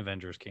eat in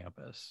Avengers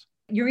Campus?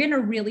 You're going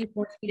to really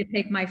force me to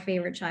pick my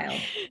favorite child.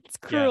 It's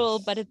cruel,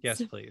 but it's,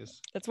 yes,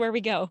 please. That's where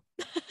we go.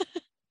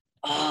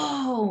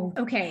 Oh,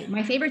 okay.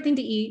 My favorite thing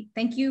to eat.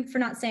 Thank you for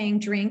not saying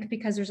drink,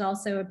 because there's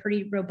also a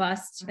pretty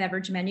robust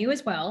beverage menu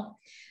as well.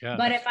 Yeah.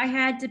 But if I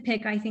had to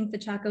pick, I think the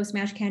Choco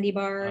Smash candy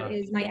bar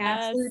is my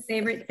absolute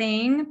favorite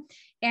thing.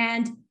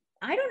 And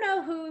I don't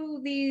know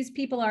who these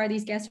people are,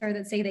 these guests are,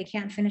 that say they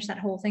can't finish that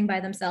whole thing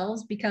by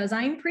themselves, because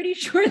I'm pretty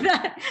sure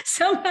that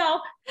somehow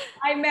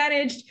I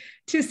managed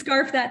to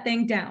scarf that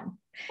thing down.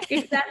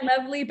 It's that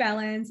lovely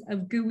balance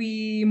of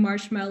gooey,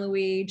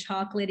 marshmallowy,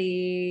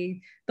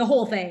 chocolatey, the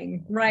whole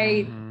thing,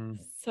 right?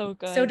 So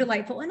good. So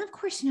delightful. And of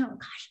course,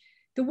 gosh,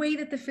 the way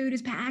that the food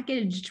is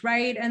packaged,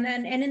 right? And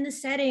in the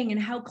setting,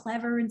 and how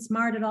clever and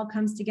smart it all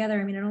comes together.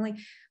 I mean, it only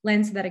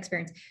lends to that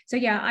experience. So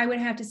yeah, I would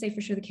have to say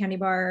for sure the candy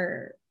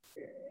bar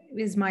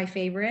is my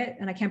favorite.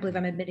 And I can't believe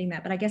I'm admitting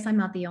that, but I guess I'm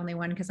not the only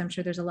one, because I'm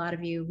sure there's a lot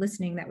of you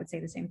listening that would say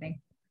the same thing.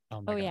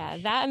 Oh yeah,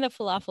 that and the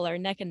falafel are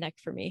neck and neck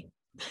for me.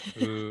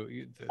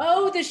 The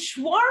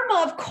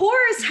shawarma, of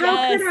course.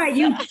 How could I?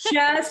 You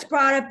just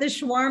brought up the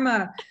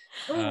shawarma.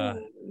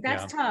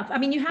 That's tough. I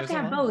mean, you have to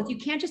have both. You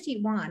can't just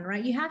eat one,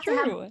 right? You have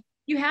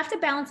to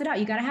balance it out.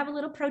 You got to have a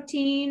little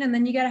protein, and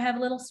then you got to have a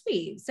little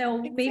sweet. So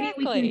maybe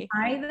we can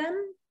buy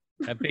them.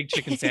 A big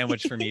chicken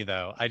sandwich for me,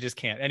 though. I just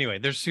can't. Anyway,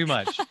 there's too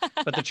much.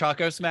 But the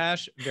Choco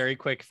Smash, very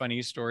quick,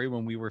 funny story.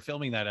 When we were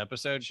filming that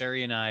episode,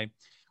 Sherry and I,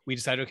 we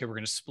decided, okay, we're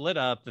going to split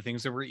up the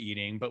things that we're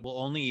eating, but we'll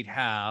only eat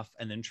half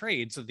and then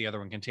trade so the other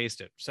one can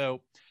taste it.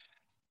 So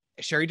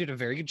Sherry did a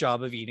very good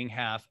job of eating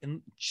half.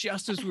 And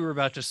just as we were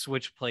about to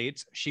switch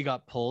plates, she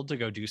got pulled to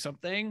go do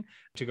something,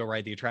 to go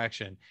ride the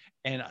attraction.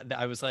 And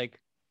I was like,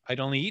 I'd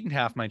only eaten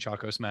half my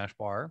Choco Smash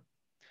bar.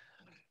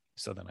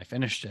 So then I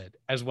finished it,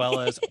 as well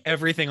as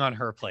everything on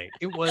her plate.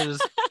 It was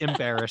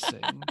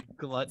embarrassing.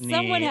 Gluttony.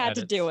 Someone had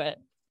to do it.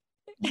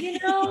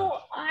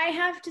 I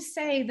have to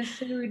say the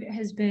food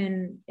has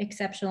been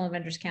exceptional at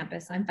Avengers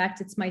Campus. In fact,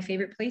 it's my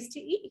favorite place to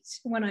eat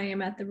when I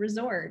am at the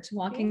resort,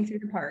 walking through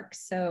the park.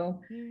 So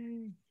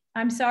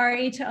I'm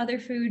sorry to other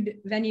food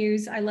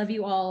venues. I love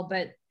you all,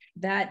 but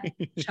that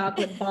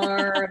chocolate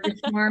bar, the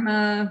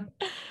shawarma,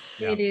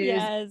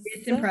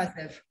 it's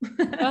impressive.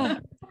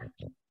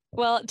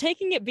 Well,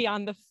 taking it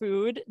beyond the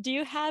food, do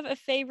you have a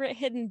favorite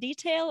hidden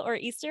detail or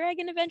Easter egg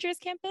in Avengers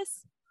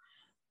Campus?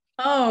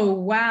 Oh,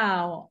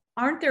 wow.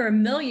 Aren't there a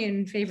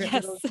million favorite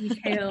little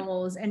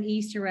details and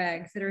Easter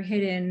eggs that are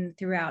hidden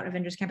throughout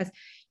Avengers Campus?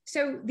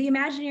 So the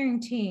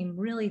Imagineering team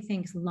really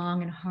thinks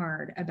long and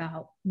hard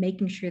about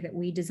making sure that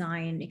we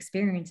design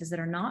experiences that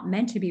are not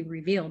meant to be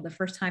revealed the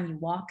first time you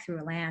walk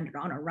through a land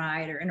or on a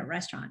ride or in a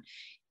restaurant.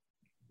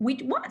 We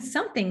want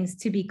some things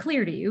to be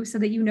clear to you so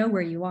that you know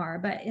where you are.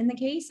 But in the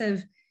case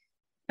of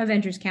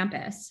Avengers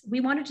Campus,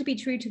 we wanted to be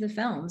true to the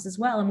films as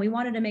well. And we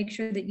wanted to make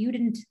sure that you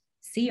didn't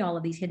see all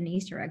of these hidden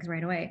Easter eggs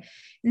right away.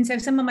 And so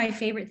some of my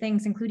favorite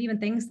things include even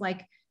things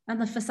like on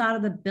the facade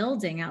of the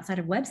building outside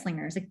of Web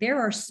Slingers. Like there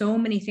are so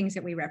many things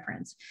that we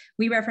reference.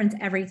 We reference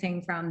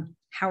everything from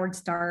Howard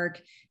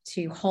Stark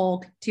to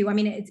Hulk to, I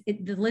mean,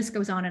 the list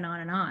goes on and on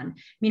and on.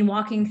 I mean,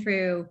 walking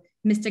through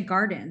Mystic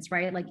Gardens,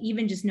 right? Like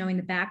even just knowing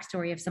the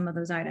backstory of some of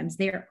those items,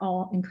 they're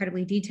all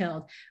incredibly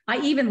detailed. I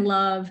even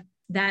love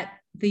that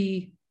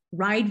the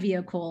ride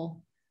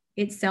vehicle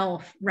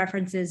itself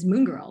references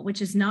Moon Girl,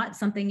 which is not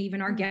something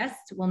even our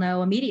guests will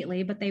know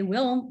immediately, but they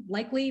will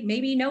likely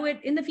maybe know it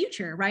in the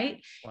future,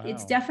 right? Wow.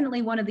 It's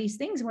definitely one of these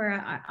things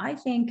where I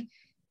think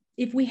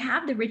if we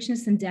have the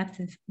richness and depth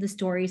of the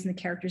stories and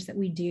the characters that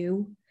we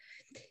do,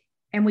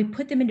 and we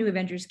put them into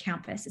Avengers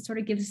Campus, it sort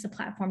of gives us a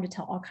platform to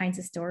tell all kinds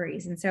of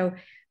stories. And so,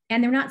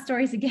 and they're not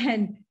stories,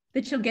 again,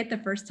 that you'll get the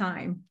first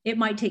time. It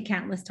might take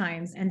countless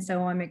times. And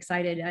so I'm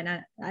excited.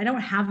 And I don't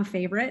have a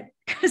favorite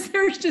because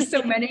there's just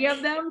so many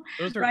of them.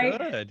 Those are right?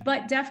 Good.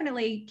 But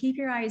definitely keep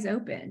your eyes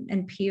open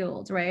and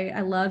peeled, right?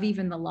 I love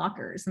even the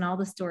lockers and all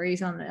the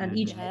stories on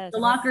each, the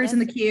lockers in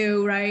the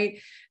queue, right?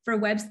 For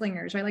Web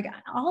Slingers, right? Like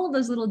all of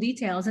those little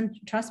details. And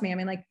trust me, I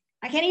mean, like,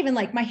 I can't even,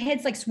 like, my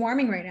head's like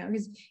swarming right now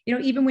because, you know,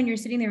 even when you're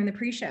sitting there in the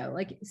pre-show,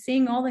 like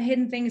seeing all the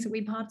hidden things that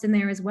we popped in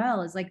there as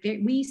well is like,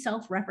 we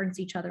self-reference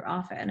each other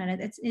often. And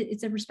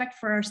it's a respect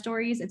for our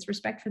stories. It's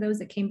respect for those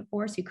that came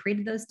before us, who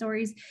created those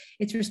stories.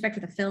 It's respect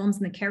for the films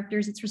and the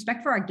characters. It's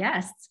respect for our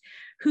guests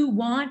who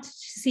want to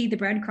see the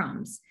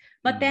breadcrumbs.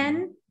 But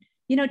then,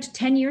 you know,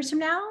 10 years from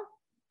now,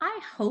 I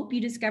hope you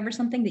discover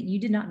something that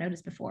you did not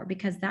notice before,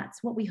 because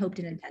that's what we hoped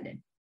and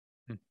intended.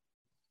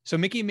 So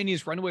Mickey and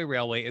Minnie's Runaway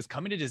Railway is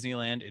coming to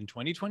Disneyland in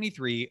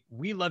 2023.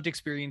 We loved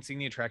experiencing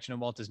the attraction of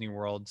Walt Disney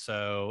World.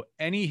 So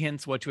any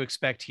hints what to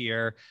expect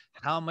here,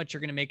 how much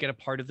you're going to make it a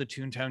part of the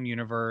Toontown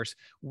universe?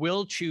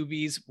 Will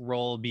Chubby's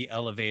role be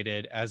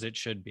elevated as it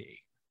should be?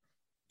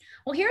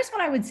 Well, here's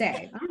what I would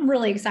say. I'm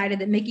really excited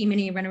that Mickey,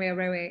 Minnie, Runaway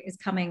Railway is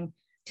coming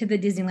to the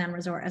Disneyland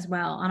Resort as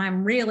well. And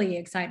I'm really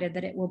excited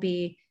that it will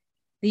be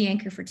the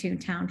anchor for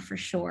Toontown for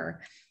sure.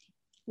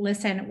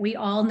 Listen, we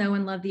all know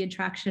and love the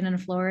attraction in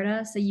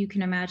Florida, so you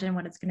can imagine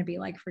what it's going to be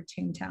like for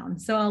Toontown.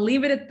 So I'll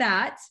leave it at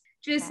that.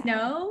 Just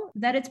know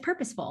that it's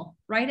purposeful,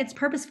 right? It's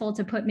purposeful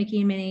to put Mickey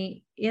and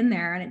Minnie in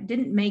there, and it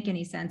didn't make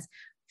any sense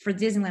for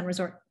Disneyland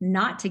Resort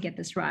not to get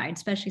this ride,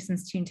 especially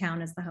since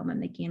Toontown is the home of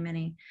Mickey and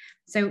Minnie.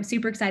 So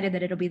super excited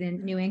that it'll be the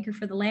new anchor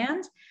for the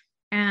land,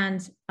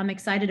 and I'm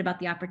excited about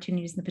the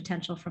opportunities and the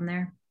potential from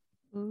there.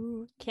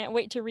 Ooh, can't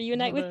wait to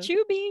reunite with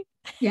Chubby.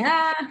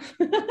 Yeah.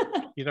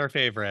 He's our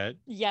favorite.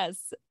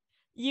 Yes.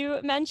 You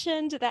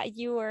mentioned that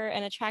you were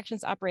an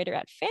attractions operator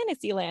at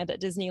Fantasyland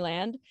at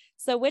Disneyland.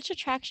 So which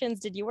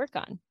attractions did you work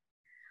on?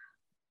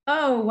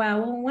 Oh, wow.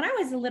 Well, when I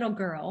was a little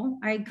girl,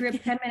 I grew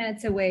up 10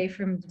 minutes away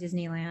from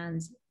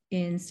Disneyland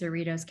in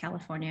Cerritos,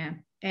 California.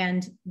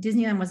 And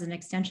Disneyland was an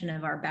extension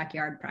of our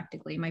backyard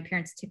practically. My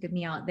parents took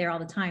me out there all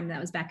the time. That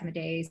was back in the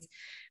days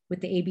with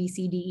the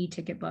ABCDE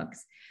ticket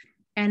books.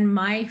 And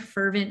my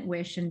fervent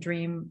wish and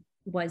dream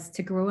was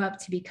to grow up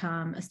to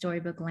become a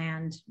Storybook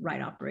Land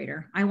ride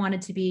operator. I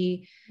wanted to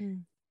be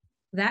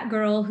that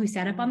girl who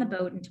sat up on the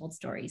boat and told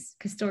stories,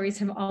 because stories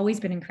have always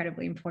been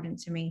incredibly important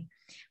to me.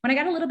 When I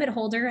got a little bit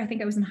older, I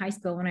think I was in high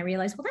school when I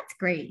realized, well, that's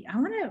great. I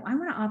want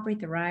to operate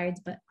the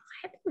rides, but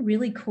it'd be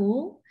really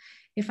cool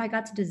if I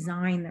got to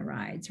design the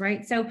rides,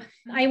 right? So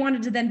I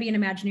wanted to then be an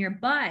Imagineer,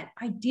 but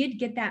I did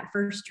get that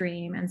first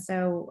dream. And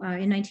so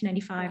in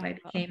 1995, I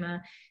became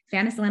a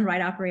Fantasyland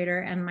ride operator.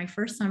 And my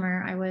first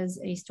summer, I was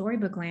a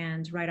Storybook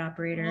Land ride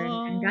operator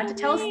and got to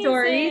tell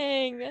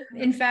stories.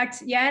 In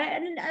fact, yeah,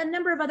 and a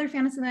number of other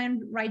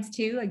Fantasyland rides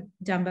too, like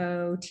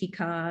Dumbo,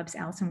 Teacups,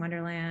 Alice in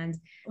Wonderland.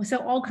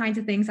 So all kinds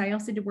of things. I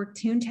also did work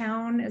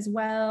Toontown as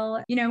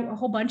well, you know, a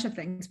whole bunch of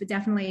things, but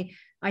definitely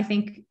I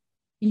think,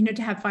 you know,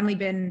 to have finally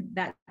been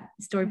that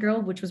story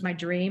girl, which was my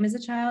dream as a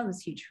child,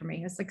 was huge for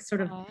me. It's like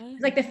sort of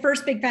like the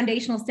first big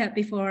foundational step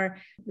before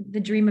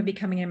the dream of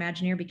becoming an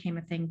Imagineer became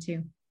a thing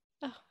too.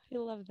 Oh, I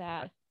love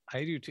that.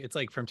 I do too. It's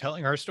like from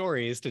telling our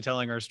stories to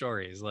telling our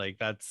stories. Like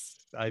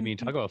that's, I mean,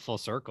 talk about full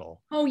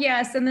circle. Oh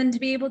yes. And then to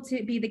be able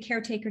to be the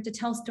caretaker to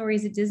tell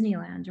stories at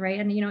Disneyland,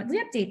 right? And, you know,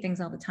 we update things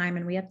all the time,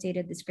 and we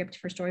updated the script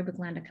for Storybook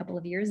Land a couple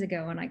of years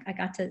ago. And I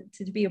got to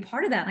be a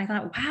part of that. And I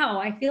thought, wow,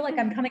 I feel like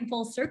I'm coming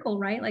full circle,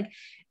 right? Like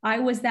I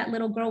was that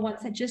little girl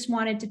once that just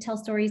wanted to tell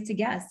stories to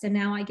guests. And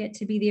now I get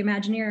to be the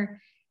Imagineer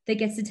that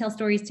gets to tell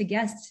stories to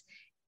guests.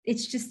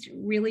 It's just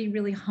really,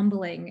 really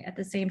humbling at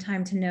the same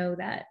time to know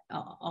that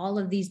all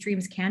of these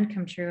dreams can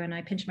come true. And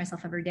I pinch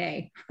myself every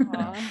day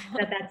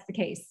that that's the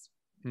case.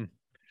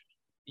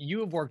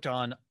 You have worked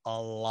on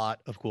a lot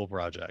of cool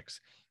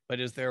projects, but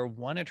is there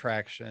one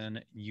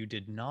attraction you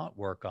did not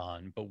work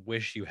on, but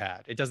wish you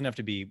had? It doesn't have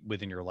to be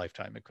within your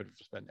lifetime. It could have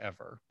just been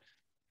ever.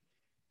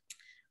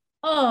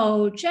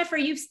 Oh,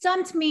 Jeffrey, you've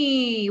stumped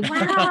me.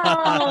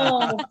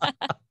 Wow.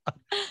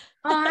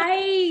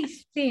 I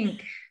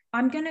think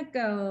I'm going to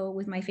go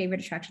with my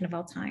favorite attraction of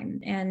all time.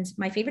 And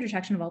my favorite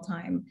attraction of all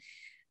time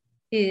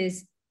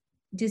is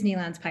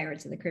Disneyland's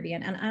Pirates of the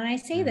Caribbean. And I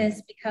say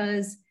this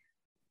because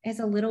as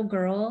a little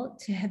girl,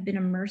 to have been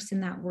immersed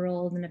in that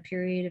world in a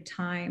period of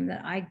time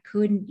that I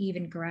couldn't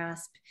even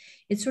grasp,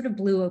 it sort of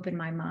blew open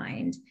my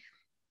mind.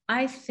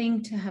 I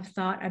think to have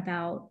thought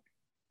about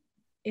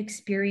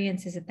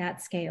experiences at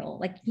that scale,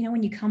 like, you know,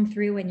 when you come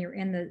through and you're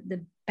in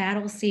the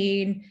battle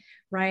scene,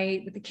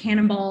 right, with the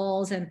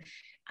cannonballs, and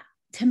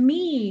to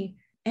me,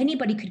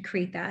 anybody could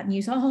create that and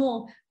use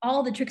all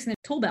the tricks in the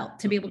tool belt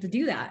to be able to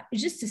do that.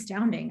 It's just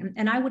astounding.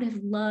 And I would have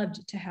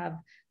loved to have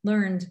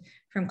learned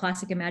from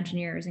classic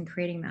Imagineers and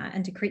creating that,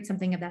 and to create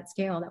something of that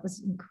scale that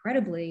was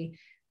incredibly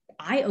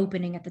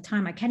eye-opening at the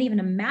time. I can't even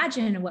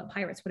imagine what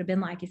Pirates would have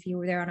been like if you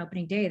were there on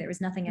opening day. There was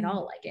nothing at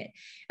all like it.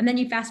 And then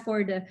you fast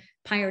forward to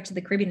Pirates of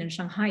the Caribbean in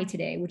Shanghai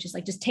today, which is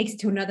like just takes it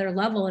to another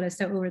level and is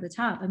so over the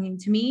top. I mean,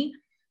 to me,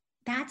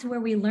 that's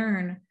where we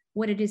learn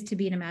what it is to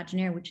be an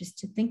Imagineer, which is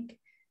to think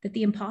that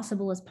the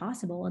impossible is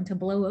possible and to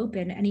blow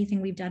open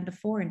anything we've done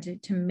before,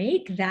 and to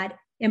make that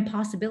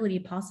impossibility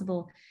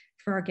possible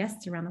for our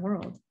guests around the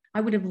world.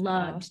 I would have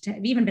loved to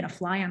have even been a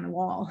fly on the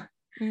wall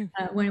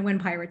when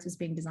Pirates was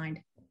being designed.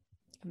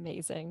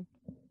 Amazing.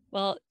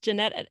 Well,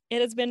 Jeanette,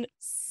 it has been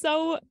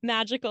so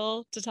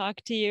magical to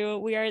talk to you.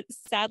 We are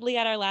sadly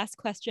at our last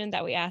question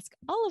that we ask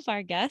all of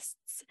our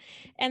guests.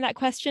 And that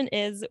question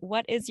is,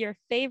 what is your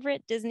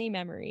favorite Disney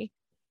memory?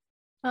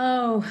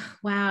 Oh,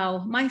 wow.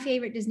 My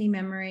favorite Disney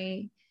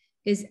memory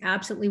is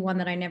absolutely one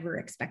that I never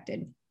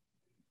expected,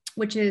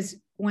 which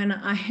is when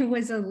I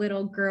was a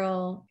little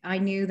girl, I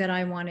knew that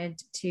I wanted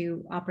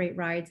to operate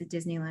rides at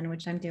Disneyland,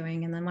 which I'm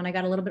doing. And then when I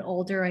got a little bit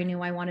older, I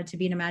knew I wanted to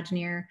be an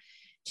Imagineer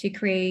to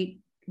create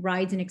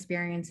rides and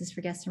experiences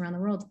for guests around the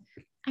world.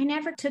 I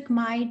never took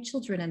my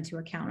children into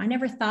account. I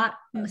never thought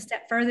a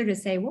step further to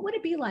say, what would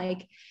it be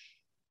like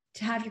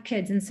to have your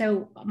kids? And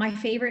so my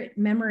favorite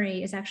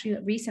memory is actually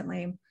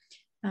recently,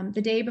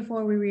 the day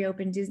before we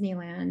reopened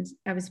Disneyland,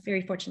 I was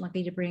very fortunate,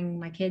 lucky to bring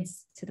my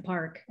kids to the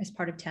park as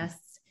part of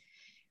tests.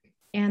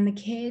 And the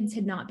kids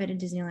had not been in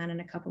Disneyland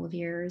in a couple of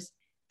years.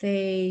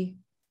 They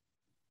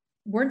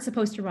weren't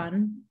supposed to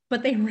run,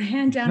 but they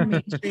ran down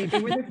Main Street.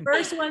 They were the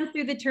first ones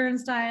through the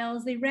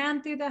turnstiles. They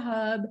ran through the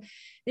hub.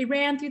 They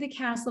ran through the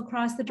castle,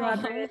 crossed the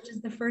drawbridge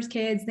as the first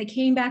kids. They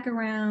came back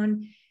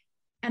around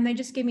and they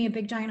just gave me a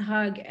big giant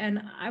hug.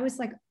 And I was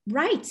like,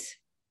 right.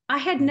 I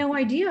had no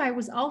idea I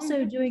was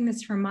also doing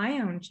this for my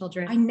own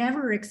children. I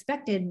never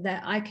expected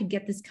that I could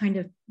get this kind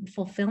of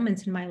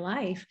fulfillment in my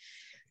life,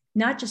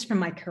 not just from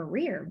my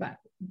career, but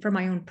for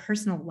my own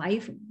personal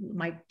life,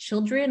 my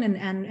children,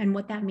 and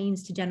what that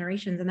means to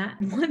generations. And that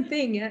one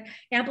thing,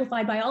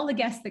 amplified by all the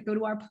guests that go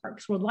to our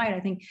parks worldwide, I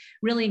think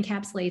really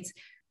encapsulates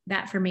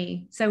that for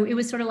me. So it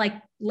was sort of like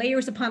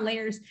layers upon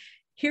layers.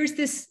 Here's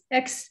this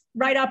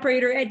ex-ride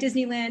operator at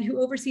Disneyland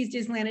who oversees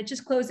Disneyland. It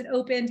just closed and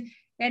opened.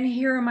 And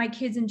here are my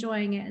kids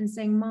enjoying it and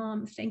saying,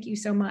 Mom, thank you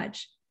so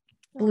much.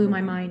 Blew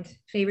my mind.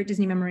 Favorite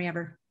Disney memory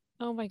ever.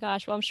 Oh my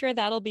gosh. Well, I'm sure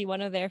that'll be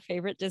one of their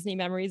favorite Disney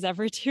memories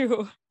ever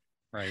too.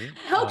 Right.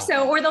 I hope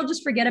so. Or they'll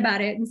just forget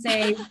about it and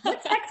say,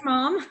 what's next,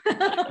 Mom?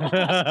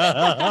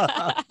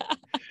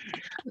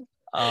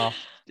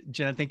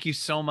 Jenna, thank you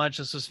so much.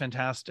 This was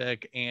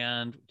fantastic.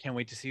 And can't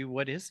wait to see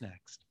what is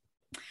next.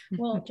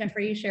 Well,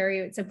 Jeffrey, Sherry,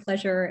 it's a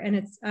pleasure.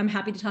 And I'm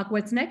happy to talk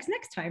what's next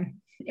time.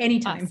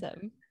 Anytime.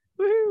 Awesome.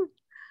 Woo-hoo.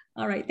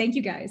 All right. Thank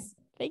you, guys.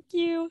 Thank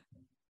you.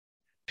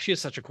 She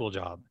has such a cool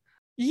job.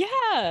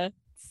 Yeah.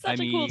 Such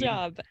a cool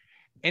job.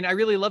 And I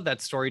really love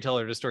that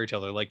storyteller to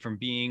storyteller, like from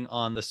being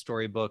on the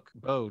storybook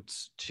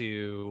boats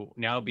to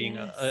now being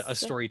a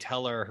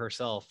storyteller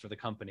herself for the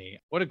company.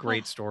 What a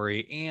great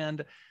story.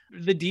 And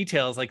the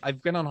details, like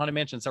I've been on Haunted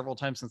Mansion several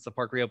times since the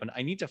park reopened.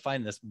 I need to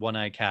find this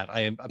one-eyed cat.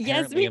 I am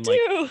apparently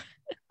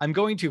I'm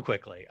going too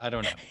quickly. I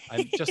don't know.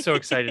 I'm just so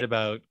excited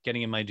about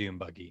getting in my Doom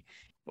buggy.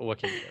 But what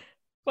can you do?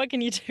 What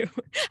can you do?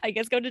 I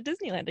guess go to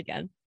Disneyland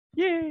again.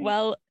 Yay.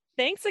 Well,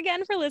 thanks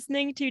again for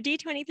listening to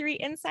D23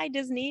 Inside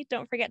Disney.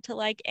 Don't forget to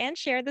like and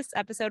share this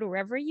episode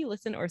wherever you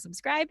listen or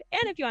subscribe.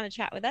 And if you want to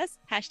chat with us,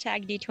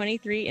 hashtag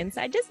D23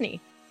 Inside Disney.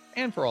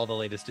 And for all the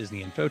latest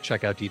Disney info,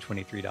 check out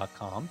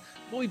D23.com.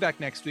 We'll be back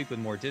next week with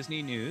more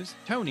Disney news,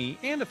 Tony,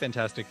 and a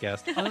fantastic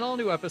guest on an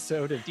all-new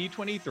episode of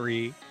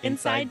D23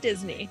 Inside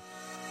Disney.